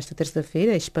denunciou nesta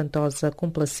terça-feira a espantosa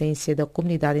complacência da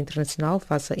comunidade internacional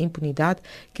face à impunidade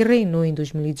que reinou em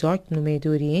 2018 no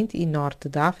Médio Oriente e Norte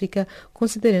da África,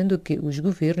 considerando que os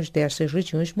governos destas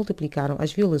regiões multiplicaram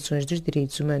as violações dos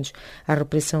direitos humanos. A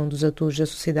repressão dos atores da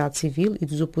sociedade civil e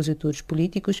dos opositores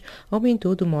políticos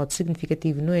aumentou de modo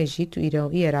significativo no Egito,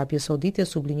 Irão e Arábia Saudita,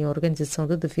 sublinhou a Organização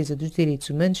de Defesa dos Direitos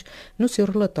Humanos no seu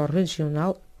relatório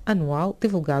regional anual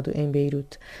divulgado em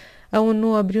Beirute. A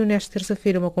ONU abriu nesta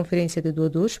terça-feira uma conferência de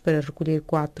doadores para recolher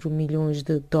 4 milhões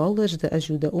de dólares de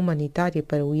ajuda humanitária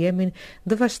para o Iêmen,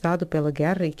 devastado pela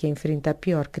guerra e que enfrenta a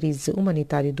pior crise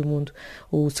humanitária do mundo.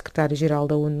 O secretário-geral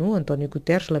da ONU, António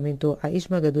Guterres, lamentou a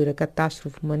esmagadora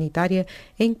catástrofe humanitária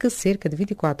em que cerca de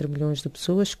 24 milhões de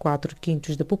pessoas,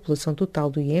 4/5 da população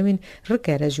total do Iêmen,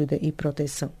 requer ajuda e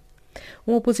proteção.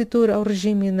 Um opositor ao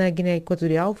regime na Guiné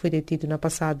Equatorial foi detido na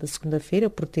passada segunda-feira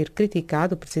por ter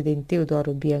criticado o presidente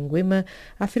Teodoro Obiang,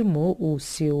 afirmou o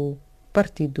seu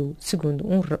partido, segundo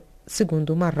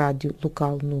uma rádio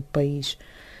local no país.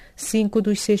 5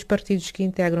 dos 6 partidos que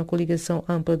integram a Coligação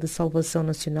Ampla de Salvação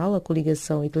Nacional, a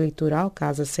Coligação Eleitoral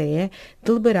Casa CE,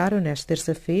 deliberaram nesta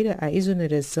terça-feira a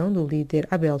exoneração do líder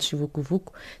Abel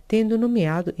Chivucovuco, tendo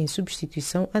nomeado em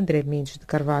substituição André Mendes de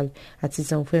Carvalho. A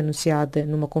decisão foi anunciada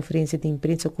numa conferência de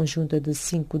imprensa conjunta de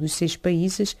 5 dos 6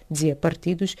 países, dizia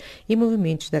partidos e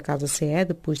movimentos da Casa CE,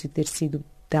 depois de ter sido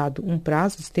dado um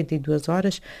prazo de 72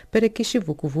 horas para que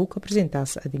Chivucovuco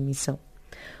apresentasse a demissão.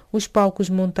 Os palcos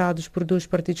montados por 2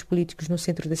 partidos políticos no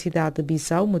centro da cidade de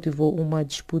Bissau motivou uma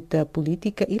disputa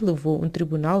política e levou um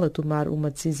tribunal a tomar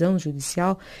uma decisão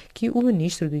judicial que o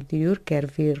ministro do Interior quer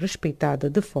ver respeitada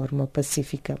de forma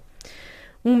pacífica.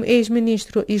 Um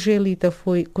ex-ministro israelita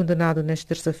foi condenado nesta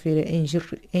terça-feira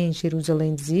em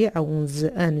Jerusalém, dizia, a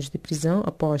 11 anos de prisão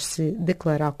após se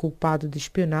declarar culpado de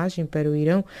espionagem para o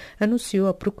Irão, anunciou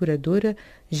a procuradora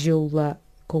Geula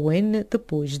Cohen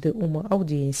depois de uma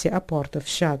audiência à porta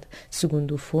fechada.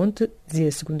 Segundo a fonte,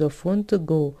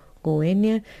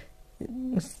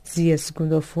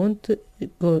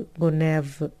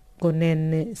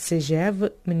 Gonen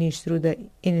Segev, ministro da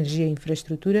Energia e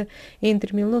Infraestrutura,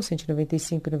 entre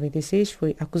 1995 e 1996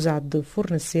 foi acusado de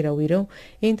fornecer ao Irão,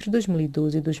 entre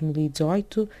 2012 e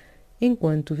 2018,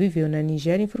 enquanto viveu na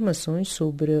Nigéria, informações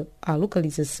sobre a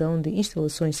localização de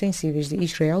instalações sensíveis de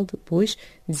Israel, depois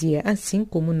dizia assim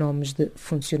como nomes de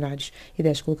funcionários. E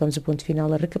desta colocamos o ponto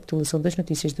final à recapitulação das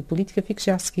notícias de política. Fique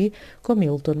já a seguir com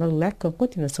Milton Malek, com a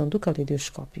continuação do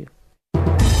Caleidoscópio.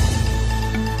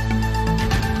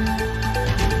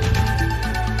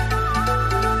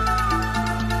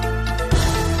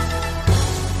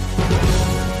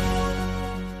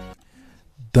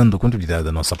 Dando continuidade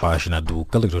à nossa página do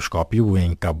Caleidoscópio,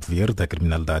 em Cabo Verde, a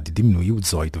criminalidade diminuiu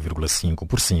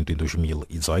 18,5% em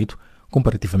 2018,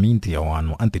 comparativamente ao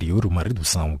ano anterior, uma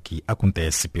redução que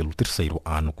acontece pelo 3º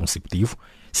ano consecutivo,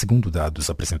 segundo dados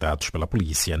apresentados pela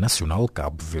Polícia Nacional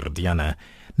Cabo-Verdiana.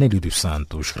 Nélio dos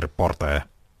Santos reporta.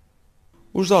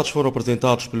 Os dados foram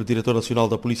apresentados pelo Diretor Nacional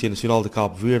da Polícia Nacional de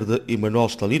Cabo Verde, Emanuel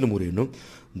Stalino Moreno,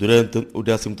 durante o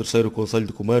 13º Conselho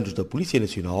de Comandos da Polícia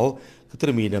Nacional, que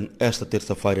termina esta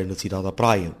terça-feira na cidade da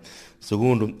Praia.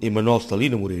 Segundo Emanuel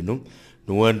Stalino Moreno,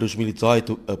 no ano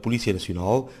 2018, a Polícia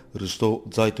Nacional registrou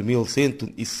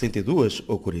 18.162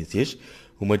 ocorrências,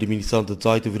 uma diminuição de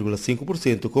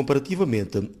 18,5%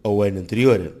 comparativamente ao ano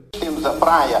anterior. Temos a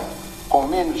Praia com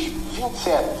menos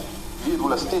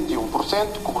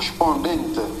 27,71%,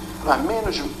 correspondente a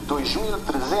menos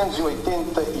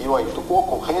 2.388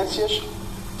 ocorrências,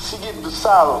 seguido de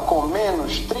Sal com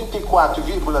menos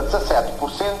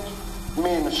 34,17%,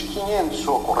 menos 500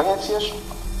 ocorrências,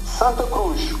 Santa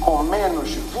Cruz com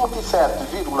menos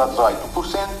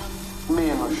 27,18%,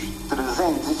 menos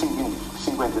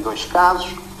 352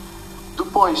 casos,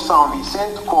 Depois São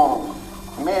Vicente com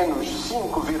menos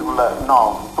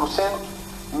 5,9%,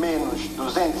 menos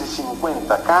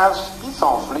 250 casos, e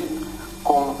São Felipe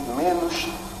com menos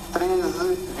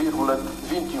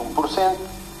 13,21%,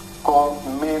 com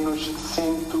menos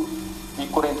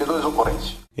 142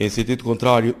 ocorrências. Em sentido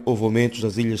contrário, houve aumentos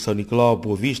nas ilhas de São Nicolau,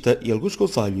 Boa Vista e alguns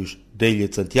concelhos da Ilha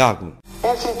de Santiago.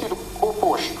 Em sentido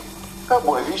oposto, a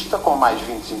Boa Vista com mais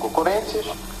 25 ocorrências,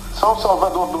 São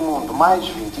Salvador do Mundo mais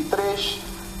 23,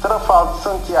 Trafalgar de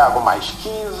Santiago mais 15,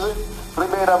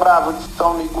 Ribeira Brava de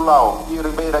São Nicolau e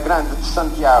Ribeira Grande de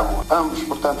Santiago, ambos,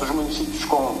 portanto, os municípios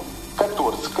com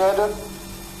 14 cada,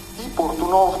 e Porto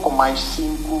Novo com mais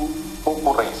 5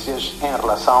 ocorrências em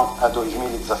relação a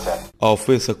 2017. A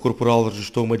ofensa corporal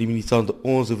registrou uma diminuição de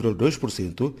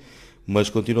 11,2%, mas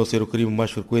continua a ser o crime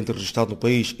mais frequente registrado no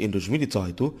país em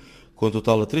 2018, com um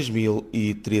total de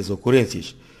 3.013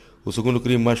 ocorrências. O segundo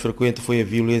crime mais frequente foi a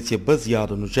violência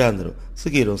baseada no género,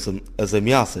 seguiram-se as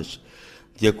ameaças.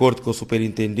 De acordo com o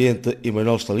superintendente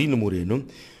Emanuel Stalino Moreno,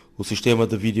 o sistema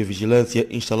de videovigilância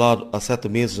instalado há 7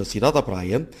 meses na cidade da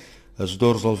Praia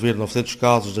ajudou a resolver 900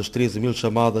 casos das 13.000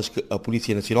 chamadas que a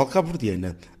Polícia Nacional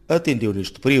Cabo-Verdiana atendeu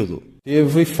neste período.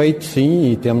 Teve efeito,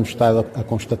 sim, e temos estado a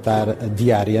constatar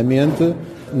diariamente,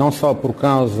 não só por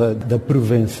causa da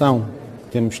prevenção que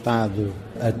temos estado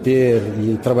a ter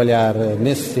e trabalhar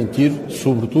nesse sentido,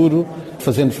 sobretudo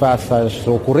fazendo face às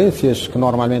ocorrências que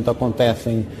normalmente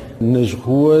acontecem nas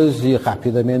ruas e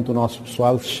rapidamente o nosso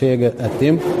pessoal chega a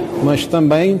tempo, mas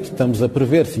também estamos a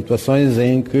prever situações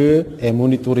em que é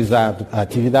monitorizado a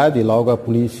atividade e logo a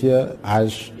polícia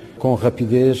age com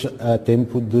rapidez a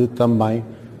tempo de também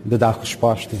de dar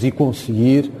respostas e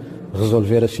conseguir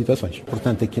resolver as situações.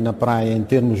 Portanto, aqui na praia, em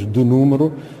termos de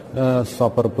número, só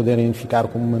para poderem ficar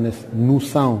com uma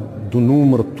noção do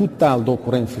número total de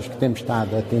ocorrências que temos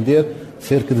estado a atender,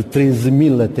 cerca de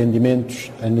 13.000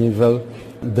 atendimentos a nível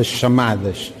das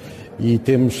chamadas e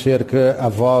temos cerca à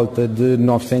volta de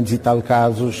 900 e tal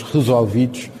casos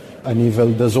resolvidos a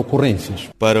nível das ocorrências.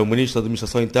 Para o Ministro da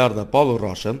Administração Interna, Paulo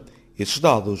Rocha, esses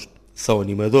dados são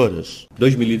animadores.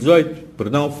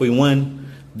 2018, foi um ano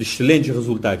de excelentes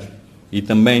resultados e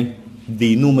também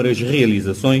de inúmeras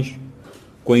realizações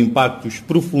com impactos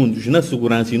profundos na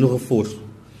segurança e no reforço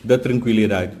da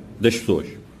tranquilidade das pessoas.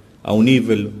 Ao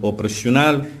nível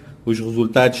operacional, os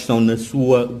resultados são, na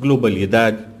sua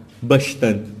globalidade,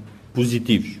 bastante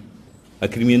positivos. A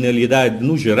criminalidade,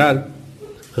 no geral,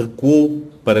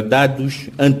 recuou para dados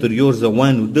anteriores ao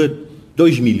ano de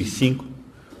 2005,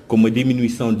 com uma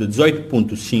diminuição de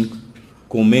 18,5%,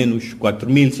 com menos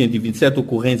 4.127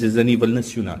 ocorrências a nível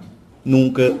nacional.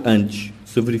 Nunca antes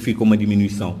se verificou uma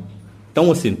diminuição tão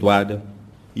acentuada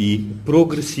e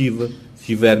progressiva se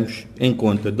tivermos em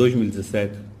conta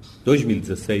 2017,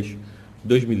 2016,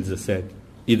 2017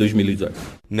 e 2018.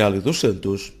 Nélio dos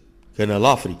Santos, Canal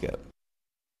África.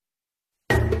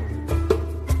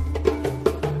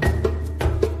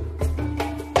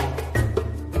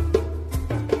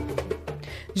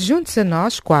 Junte-se a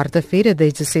nós, quarta-feira,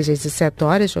 das 16 às 17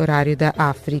 horas, horário da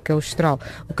África Austral.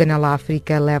 O Canal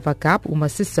África leva a cabo uma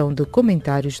sessão de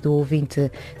comentários do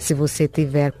ouvinte. Se você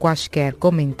tiver quaisquer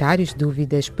comentários,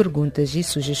 dúvidas, perguntas e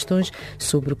sugestões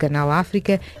sobre o Canal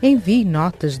África, envie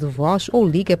notas de voz ou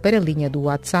liga para a linha do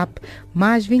WhatsApp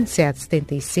mais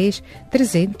 2776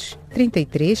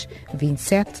 333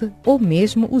 27 ou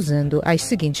mesmo usando as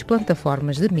seguintes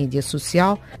plataformas de mídia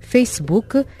social: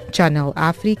 Facebook, Channel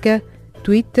África,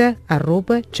 Twitter,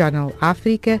 @Channel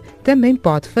África. Também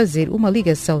pode fazer uma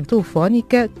ligação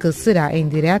telefónica que será em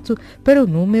direto para o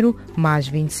número mais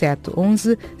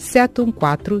 2711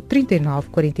 714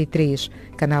 3943.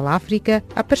 Canal África,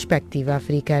 a perspectiva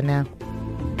africana.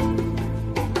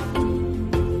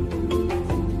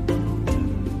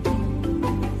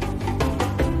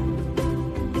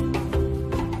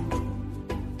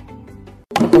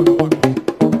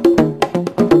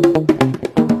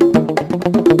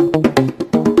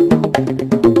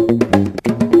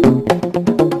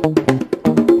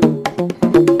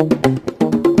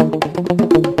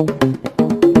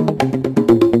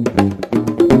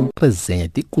 Resenha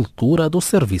de cultura do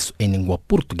serviço em língua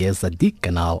portuguesa de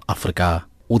Canal África.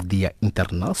 O Dia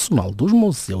Internacional dos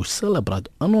Museus,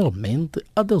 celebrado anualmente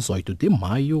a 18 de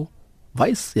maio,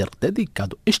 vai ser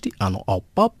dedicado este ano ao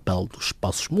papel dos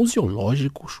espaços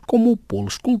museológicos como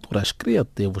polos culturais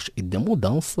criativos e de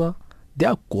mudança, de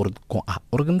acordo com a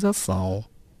organização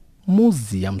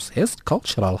Museums as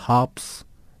Cultural Hubs,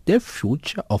 The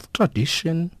Future of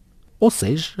Tradition, ou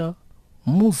seja,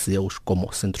 museus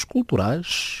como centros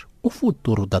culturais, o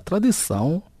futuro da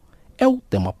tradição, é o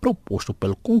tema proposto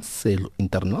pelo Conselho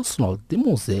Internacional de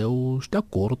Museus, de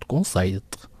acordo com o site.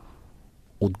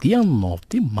 O dia 9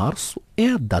 de março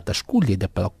é a data escolhida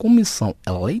pela Comissão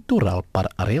Eleitoral para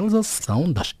a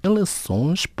realização das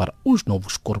eleições para os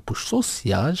novos corpos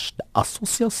sociais da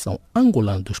Associação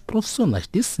Angolana dos Profissionais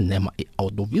de Cinema e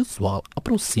Audiovisual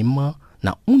Aproxima,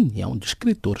 na União de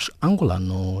Escritores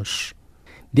Angolanos.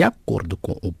 De acordo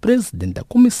com o presidente da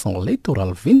Comissão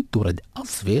Eleitoral, Ventura de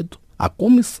Azevedo, a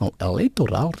Comissão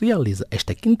Eleitoral realiza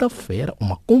esta quinta-feira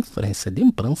uma conferência de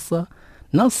imprensa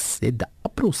na sede da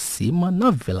Aproxima,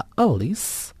 na Vila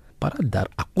Alice, para dar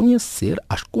a conhecer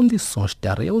as condições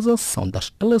da realização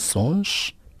das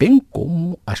eleições, bem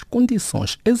como as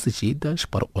condições exigidas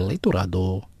para o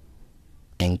eleitorado.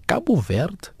 Em Cabo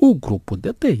Verde, o grupo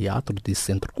de teatro do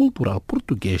Centro Cultural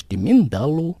Português de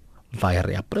Mindelo vai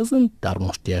reapresentar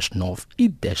nos dias 9 e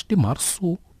 10 de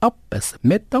março a peça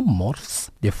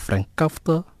Metamorfose de Frank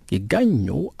Kafka, que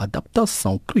ganhou a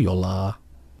adaptação crioula.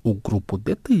 O grupo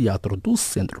de teatro do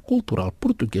Centro Cultural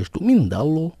Português do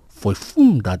Mindelo foi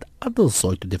fundado a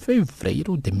 18 de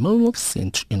fevereiro de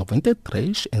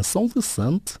 1993 em São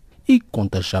Vicente e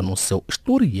conta já no seu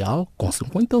historial com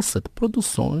 57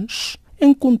 produções,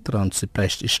 encontrando-se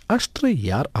prestes a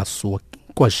estrear a sua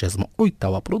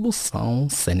 58ª produção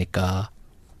cênica.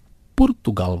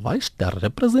 Portugal vai estar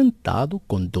representado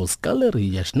com 12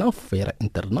 galerias na Feira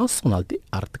Internacional de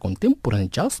Arte Contemporânea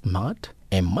JASMAD,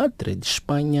 em Madrid,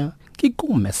 Espanha, que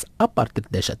começa a partir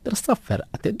desta terça-feira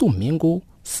até domingo,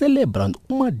 celebrando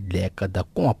uma década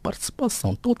com a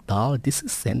participação total de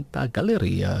 60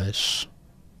 galerias.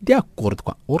 De acordo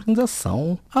com a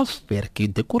organização, a feira, que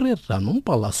decorrerá num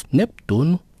Palácio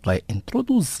Neptuno, vai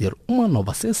introduzir uma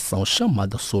nova seção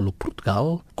chamada Solo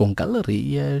Portugal, com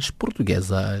galerias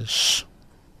portuguesas.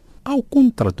 Ao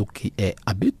contrário do que é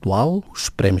habitual, os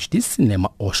prêmios de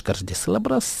cinema Oscars de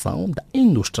celebração da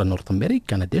indústria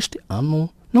norte-americana deste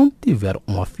ano não tiveram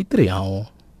um anfitrião.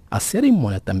 A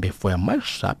cerimônia também foi a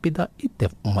mais rápida e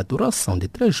teve uma duração de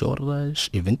 3 horas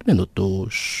e 20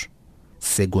 minutos.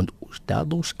 Segundo os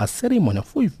dados, a cerimônia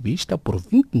foi vista por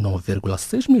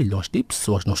 29,6 milhões de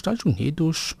pessoas nos Estados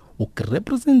Unidos, o que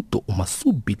representou uma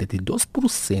subida de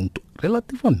 12%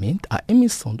 relativamente à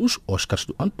emissão dos Oscars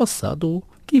do ano passado,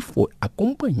 que foi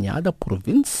acompanhada por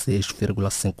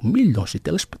 26,5 milhões de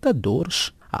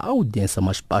telespectadores, a audiência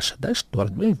mais baixa da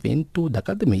história do evento da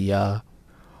academia.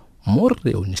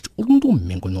 Morreu neste último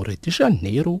domingo no Rio de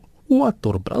Janeiro o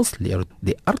ator brasileiro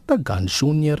de Artagan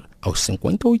Jr., aos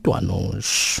 58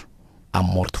 anos. A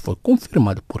morte foi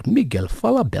confirmada por Miguel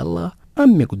Falabella,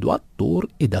 amigo do ator,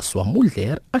 e da sua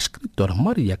mulher, a escritora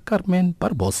Maria Carmen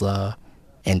Barbosa.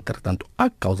 Entretanto, a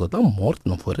causa da morte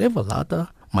não foi revelada,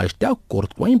 mas de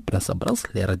acordo com a imprensa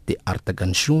brasileira, de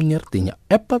Artagan Jr. tinha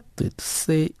hepatite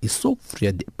C e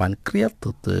sofria de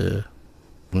pancreatite.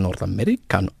 O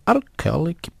norte-americano R.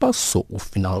 Kelly, que passou o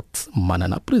final de semana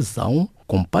na prisão,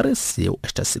 compareceu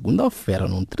esta segunda-feira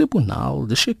num tribunal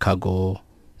de Chicago.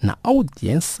 Na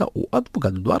audiência, o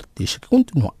advogado do artista, que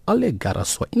continua a alegar a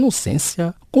sua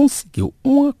inocência, conseguiu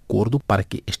um acordo para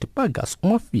que este pagasse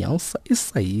uma fiança e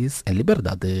saísse em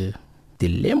liberdade. De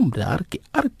lembrar que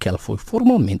Arkel foi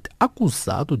formalmente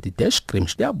acusado de 10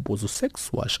 crimes de abusos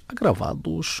sexuais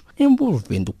agravados,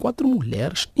 envolvendo 4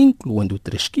 mulheres, incluindo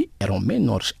 3 que eram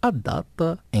menores à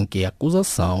data em que a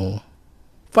acusação.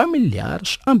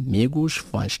 Familiares, amigos,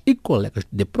 fãs e colegas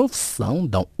de profissão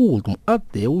dão o último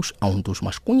adeus a um dos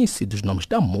mais conhecidos nomes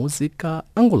da música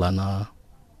angolana.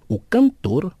 O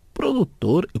cantor,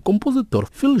 produtor e compositor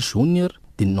Phil Jr.,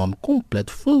 de nome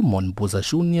completo Philemon Buza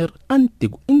Jr.,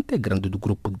 antigo integrante do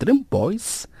grupo Dream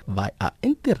Boys, vai a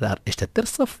enterrar esta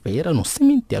terça-feira no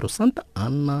cemitério Santa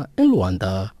Ana, em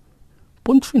Luanda.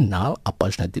 Ponto final à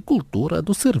página de cultura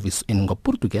do Serviço em Língua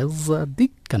Portuguesa de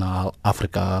Canal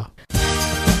África.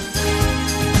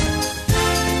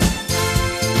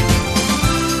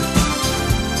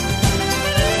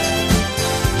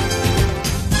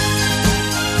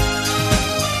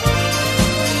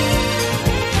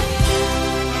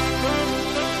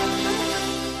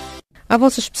 A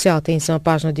vossa especial atenção à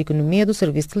página de economia do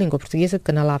Serviço de Língua Portuguesa de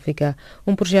Canal África.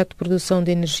 Um projeto de produção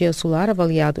de energia solar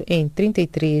avaliado em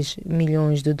 33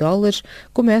 milhões de dólares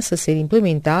começa a ser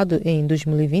implementado em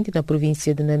 2020 na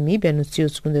província de Namíbia, anunciou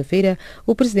segunda-feira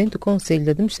o presidente do Conselho de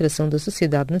Administração da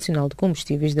Sociedade Nacional de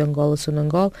Combustíveis de Angola,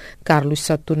 Sonangol, Carlos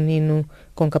Saturnino.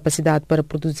 Com capacidade para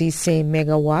produzir 100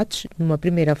 megawatts, numa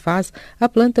primeira fase, a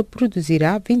planta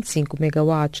produzirá 25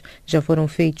 megawatts. Já foram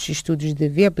feitos estudos de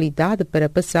viabilidade para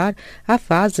passar à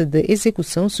fase de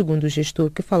execução, segundo o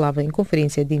gestor que falava em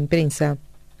conferência de imprensa.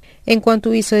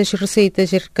 Enquanto isso, as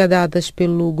receitas arrecadadas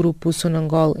pelo Grupo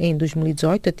Sonangol em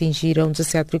 2018 atingiram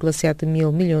 17,7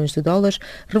 mil milhões de dólares,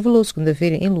 revelou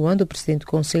segunda-feira em Luanda o presidente do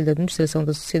Conselho de Administração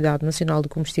da Sociedade Nacional de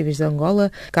Combustíveis de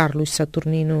Angola, Carlos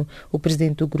Saturnino. O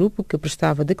presidente do grupo, que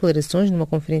prestava declarações numa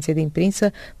conferência de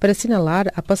imprensa para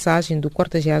assinalar a passagem do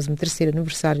 43º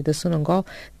aniversário da Sonangol,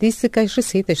 disse que as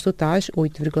receitas totais,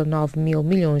 8,9 mil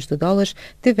milhões de dólares,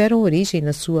 tiveram origem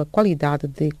na sua qualidade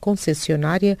de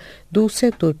concessionária do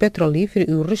setor petrolífero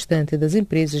e o restante das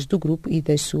empresas do grupo e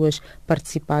das suas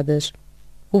participadas.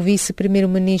 O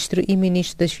vice-primeiro-ministro e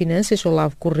ministro das Finanças,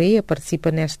 Olavo Correia,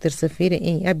 participa nesta terça-feira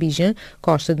em Abidjan,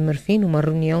 Costa de Marfim, numa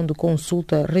reunião de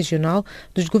consulta regional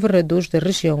dos governadores da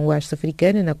região oeste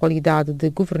africana na qualidade de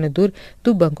governador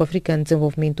do Banco Africano de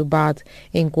Desenvolvimento BAD.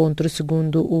 Encontro,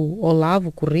 segundo o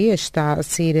Olavo Correia, está a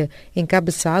ser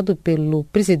encabeçado pelo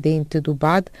presidente do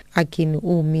BAD, Akin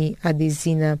Umi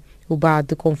Adesina. O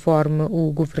BAD, conforme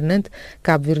o governante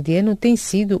cabo-verdiano, tem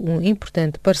sido um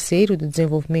importante parceiro de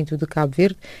desenvolvimento de Cabo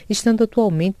Verde, estando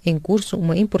atualmente em curso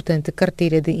uma importante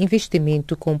carteira de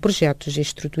investimento com projetos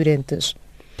estruturantes.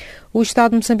 O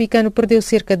Estado moçambicano perdeu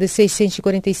cerca de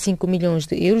 645 milhões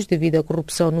de euros devido à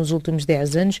corrupção nos últimos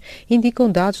 10 anos,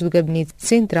 indicam dados do Gabinete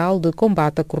Central de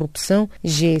Combate à Corrupção,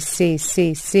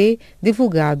 GCCC,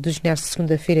 divulgados nesta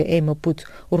segunda-feira em Maputo.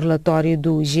 O relatório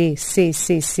do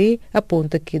GCCC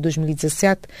aponta que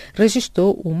 2017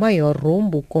 registrou o maior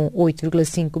rombo, com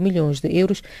 8,5 milhões de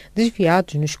euros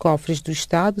desviados nos cofres do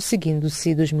Estado,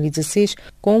 seguindo-se 2016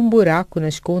 com um buraco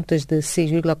nas contas de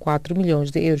 6,4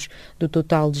 milhões de euros. Do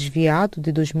total desviado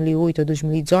de 2008 a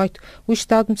 2018, o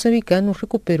Estado moçambicano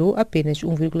recuperou apenas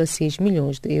 1,6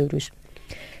 milhões de euros.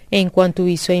 Enquanto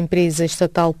isso, a empresa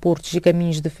estatal Portos e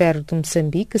Caminhos de Ferro de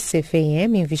Moçambique,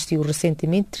 CFM, investiu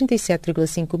recentemente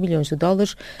 37,5 milhões de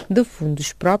dólares de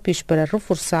fundos próprios para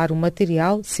reforçar o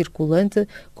material circulante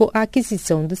com a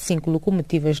aquisição de 5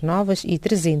 locomotivas novas e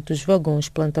 300 vagões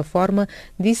plataforma,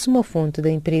 disse uma fonte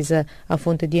da empresa. A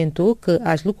fonte adiantou que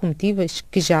as locomotivas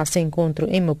que já se encontram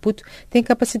em Maputo têm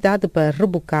capacidade para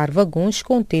rebocar vagões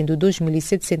contendo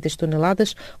 2.700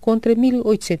 toneladas contra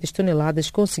 1.800 toneladas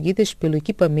conseguidas pelo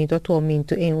equipamento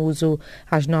atualmente em uso.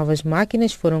 As novas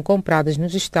máquinas foram compradas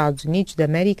nos Estados Unidos da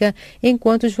América,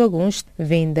 enquanto os vagões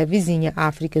vêm da vizinha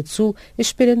África do Sul,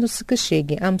 esperando-se que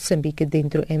cheguem a Moçambique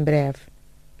dentro em breve.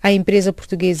 A empresa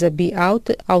portuguesa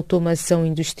Be-Out Automação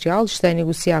Industrial está a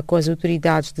negociar com as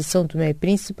autoridades de São Tomé e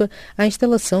Príncipe a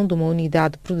instalação de uma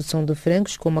unidade de produção de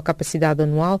frangos com uma capacidade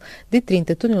anual de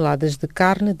 30 toneladas de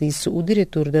carne, disse o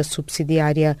diretor da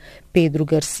subsidiária. Pedro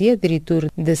Garcia, diretor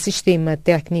do Sistema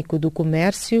Técnico do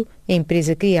Comércio,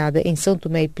 empresa criada em São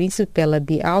Tomé e Príncipe pela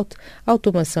Be-Out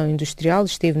Automação Industrial,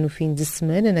 esteve no fim de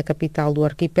semana na capital do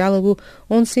arquipélago,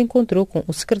 onde se encontrou com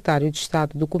o secretário de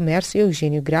Estado do Comércio,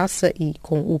 Eugênio Graça, e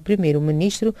com o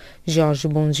primeiro-ministro, Jorge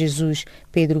Bom Jesus.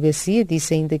 Pedro Garcia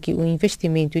disse ainda que o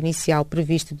investimento inicial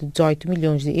previsto de 18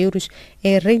 milhões de euros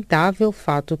é rentável,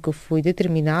 fato que foi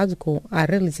determinado com a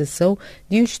realização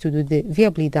de um estudo de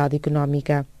viabilidade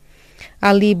económica.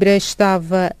 A Libra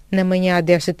estava na manhã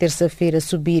desta terça-feira a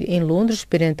subir em Londres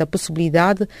perante a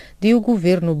possibilidade de o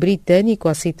governo britânico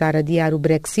aceitar adiar o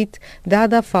Brexit,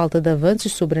 dada a falta de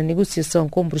avanços sobre a negociação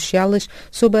com Bruxelas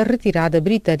sobre a retirada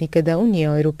britânica da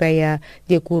União Europeia.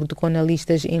 De acordo com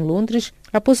analistas em Londres,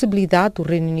 a possibilidade do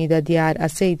Reino Unido adiar a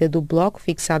saída do bloco,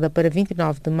 fixada para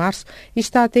 29 de março,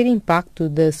 está a ter impacto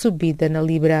da subida na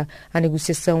Libra. A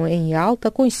negociação em alta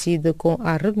coincide com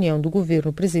a reunião do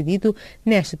governo presidido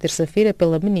nesta terça-feira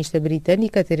pela ministra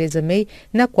britânica Theresa May,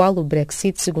 na qual o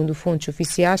Brexit, segundo fontes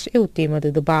oficiais, é o tema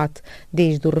de debate.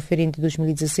 Desde o referendo de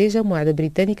 2016, a moeda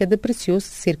britânica depreciou-se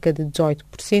cerca de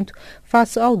 18%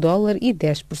 face ao dólar e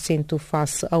 10%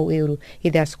 face ao euro. E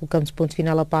desta colocamos ponto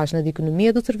final à página de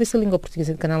Economia do Serviço de Língua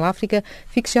Portuguesa do Canal África.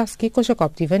 Fique já a seguir com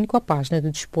Jacob Tivani com a página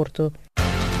do Desporto.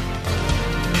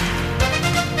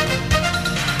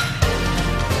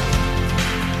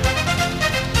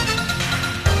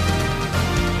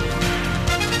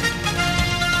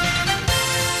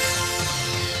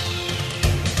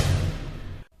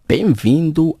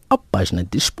 Bem-vindo à página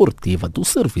desportiva do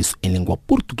Serviço em Língua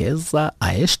Portuguesa.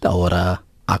 A esta hora,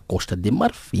 a Costa de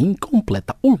Marfim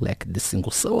completa o leque de 5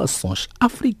 seleções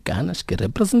africanas que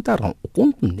representarão o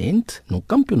continente no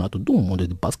Campeonato do Mundo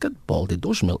de Basquetebol de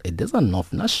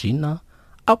 2019 na China,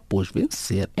 após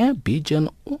vencer em Abidjan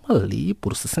o Mali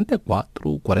por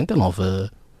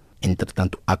 64-49.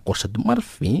 Entretanto, a Costa de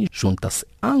Marfim junta-se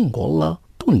a Angola,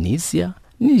 Tunísia,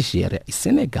 Nigéria e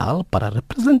Senegal para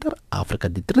representar a África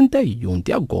de 31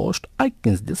 de agosto a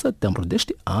 15 de setembro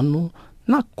deste ano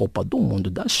na Copa do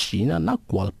Mundo da China, na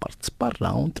qual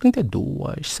participarão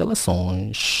 32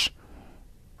 seleções.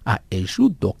 A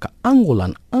ex-judoca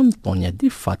angolana Antônia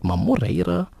de Fátima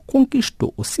Moreira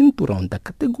conquistou o cinturão da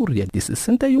categoria de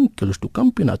 61 quilos do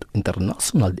Campeonato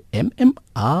Internacional de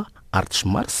MMA, Artes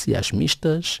Marciais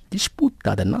Mistas,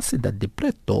 disputada na cidade de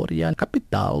Pretória,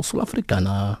 capital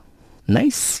sul-africana.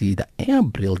 Nascida em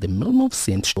abril de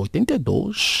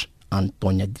 1982,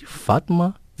 Antônia de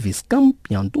Fátima,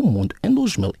 vice-campeã do mundo em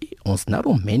 2011 na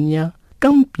Romênia,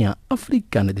 campeã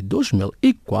africana de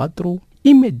 2004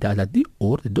 e medalha de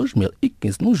ouro de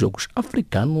 2015 nos Jogos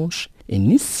Africanos,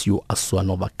 iniciou a sua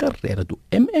nova carreira do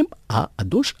MMA há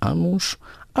 2 anos,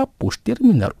 após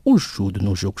terminar o judo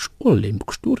nos Jogos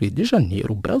Olímpicos do Rio de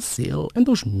Janeiro, Brasil, em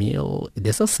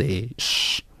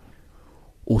 2016.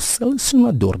 O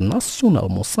selecionador nacional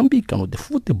moçambicano de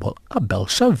futebol, Abel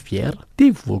Xavier,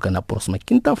 divulga na próxima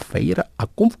quinta-feira a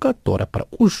convocatória para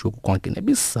o jogo com a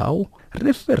Guiné-Bissau,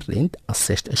 referente à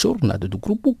 6ª jornada do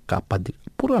Grupo K de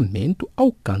apuramento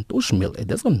ao CAN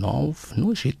 2019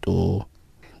 no Egito.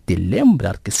 De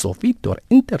lembrar que só vitória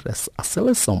interessa à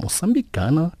seleção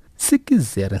moçambicana se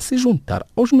quiserem se juntar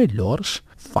aos melhores,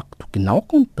 facto que não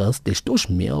acontece desde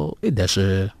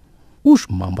 2010. Os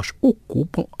Mambas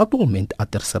ocupam atualmente a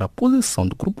 3ª posição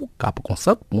do Grupo K com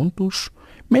 7 pontos,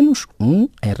 menos 1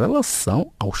 em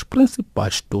relação aos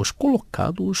principais 2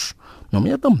 colocados,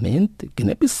 nomeadamente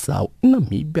Guiné-Bissau e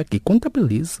Namíbia, que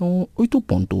contabilizam 8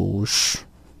 pontos.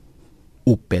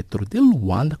 O Petro de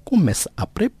Luanda começa a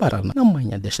preparar na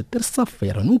manhã desta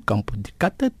terça-feira no campo de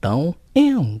Catetão,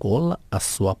 em Angola, a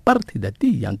sua partida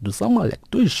diante do Zamalek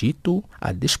do Egito,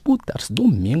 a disputar-se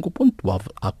domingo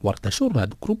pontuável a 4ª jornada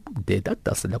do Grupo D da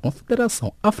Taça da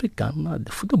Confederação Africana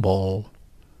de Futebol.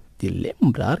 De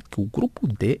lembrar que o Grupo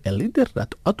D é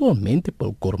liderado atualmente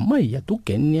pelo Gor Mahia do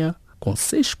Quênia, com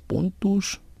 6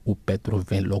 pontos. O Petro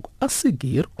vem logo a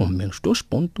seguir com menos 2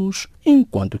 pontos,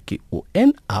 enquanto que o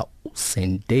NA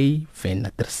Sendei vem na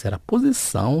 3ª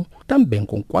posição, também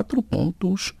com 4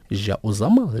 pontos. Já o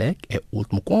Zamalek é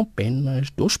último com apenas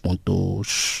 2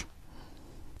 pontos.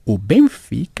 O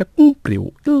Benfica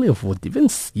cumpriu e levou de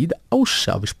vencida aos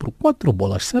Chaves por 4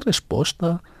 bolas sem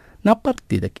resposta na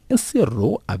partida que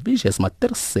encerrou a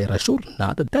 23ª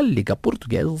jornada da Liga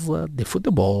Portuguesa de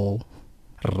Futebol.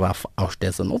 Rafa aos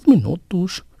 19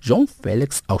 minutos, João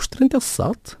Félix aos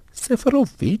 37,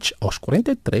 Seferovic aos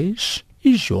 43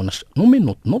 e Jonas no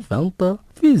minuto 90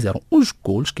 fizeram os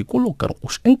gols que colocaram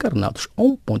os encarnados a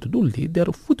 1 ponto do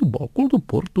líder Futebol Clube do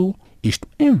Porto, isto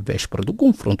em véspera do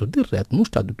confronto direto no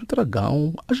Estádio do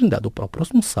Dragão, agendado para o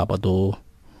próximo sábado.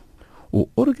 O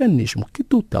organismo que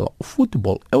tutela o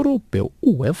futebol europeu,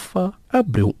 UEFA,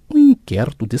 abriu um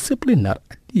inquérito disciplinar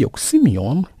a Diego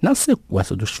Simeone na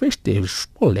sequência dos festejos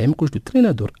polêmicos do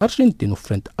treinador argentino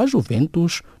frente à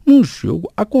Juventus num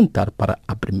jogo a contar para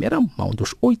a primeira mão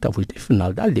dos 8avos de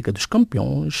final da Liga dos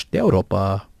Campeões da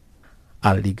Europa.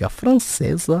 A Liga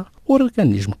Francesa,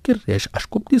 organismo que rege as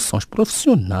competições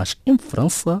profissionais em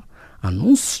França,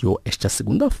 anunciou esta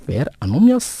segunda-feira a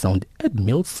nomeação de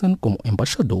Edmilson como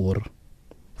embaixador.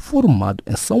 Formado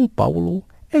em São Paulo,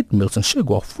 Edmilson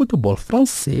chegou ao futebol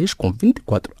francês com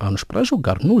 24 anos para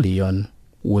jogar no Lyon.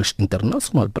 O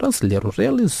ex-internacional brasileiro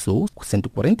realizou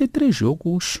 143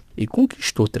 jogos e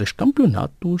conquistou 3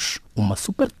 campeonatos, uma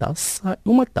supertaça e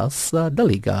uma taça da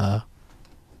Liga.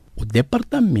 O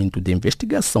Departamento de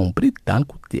Investigação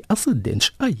Britânico de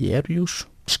Acidentes Aéreos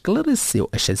esclareceu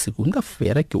esta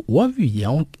segunda-feira que o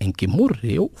avião em que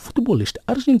morreu o futebolista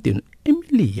argentino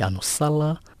Emiliano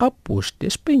Sala, após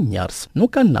despenhar-se no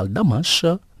Canal da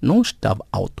Mancha, não estava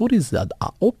autorizado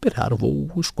a operar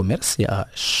voos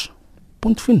comerciais.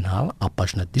 Ponto final à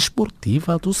página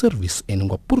desportiva do Serviço em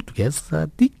Língua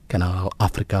Portuguesa de Canal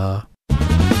África.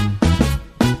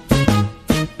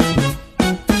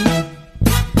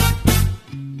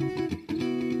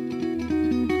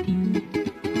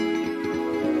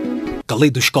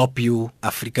 Caleidoscópio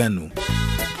africano.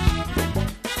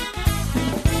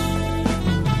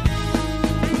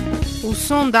 O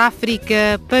som da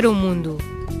África para o mundo.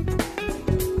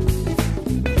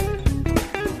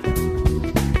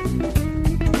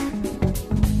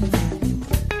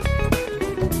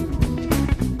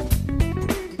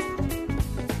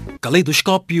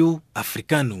 Caleidoscópio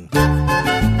africano.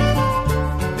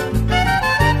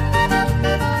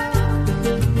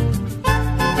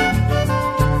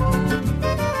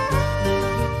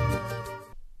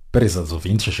 Prezados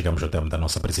ouvintes, chegamos ao tema da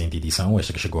nossa presente edição,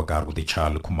 esta que chegou a cargo de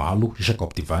Charles Kumalo,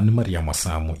 Jacob Tivan, Maria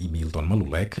Massamo e Milton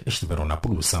Malulek estiveram na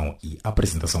produção e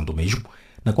apresentação do mesmo,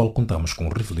 na qual contamos com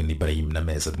Rivelino Ibrahim na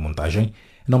mesa de montagem.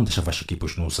 Em nome desta vasta equipa,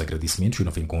 os nossos agradecimentos e o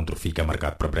novo encontro fica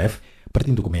marcado para breve,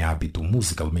 partindo como é hábito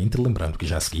musicalmente, lembrando que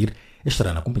já a seguir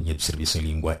estará na companhia do serviço em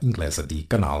língua inglesa de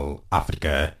Canal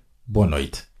África. Boa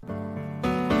noite.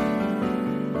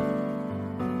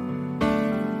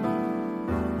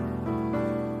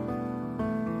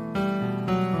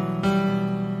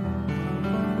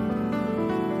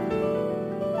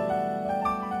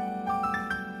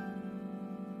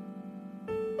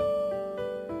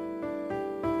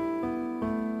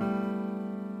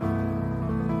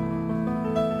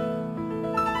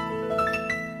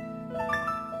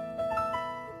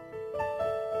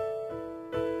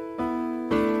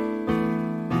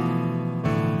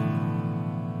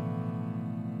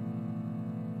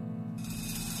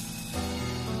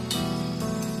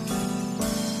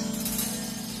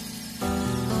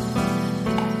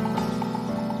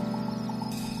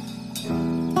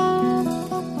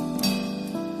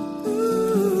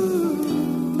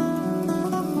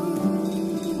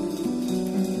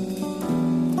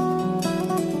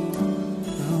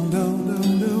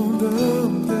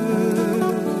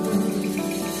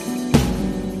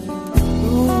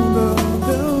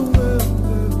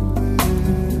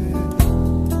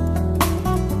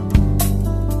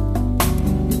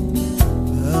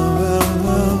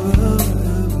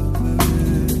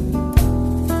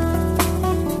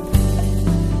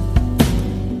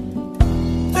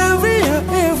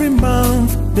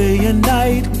 Day and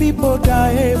night, people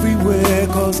die everywhere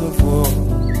cause of war.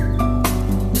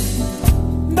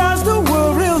 Does the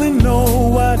world really know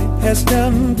what it has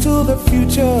done to the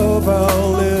future of our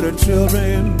little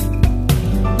children?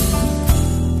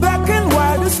 Black and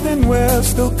white, east and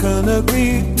west still can't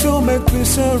agree to make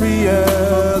this a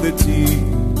reality.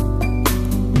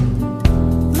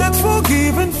 Let's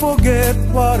forgive and forget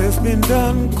what has been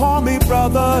done. Call me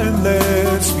brother and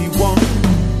let's be one.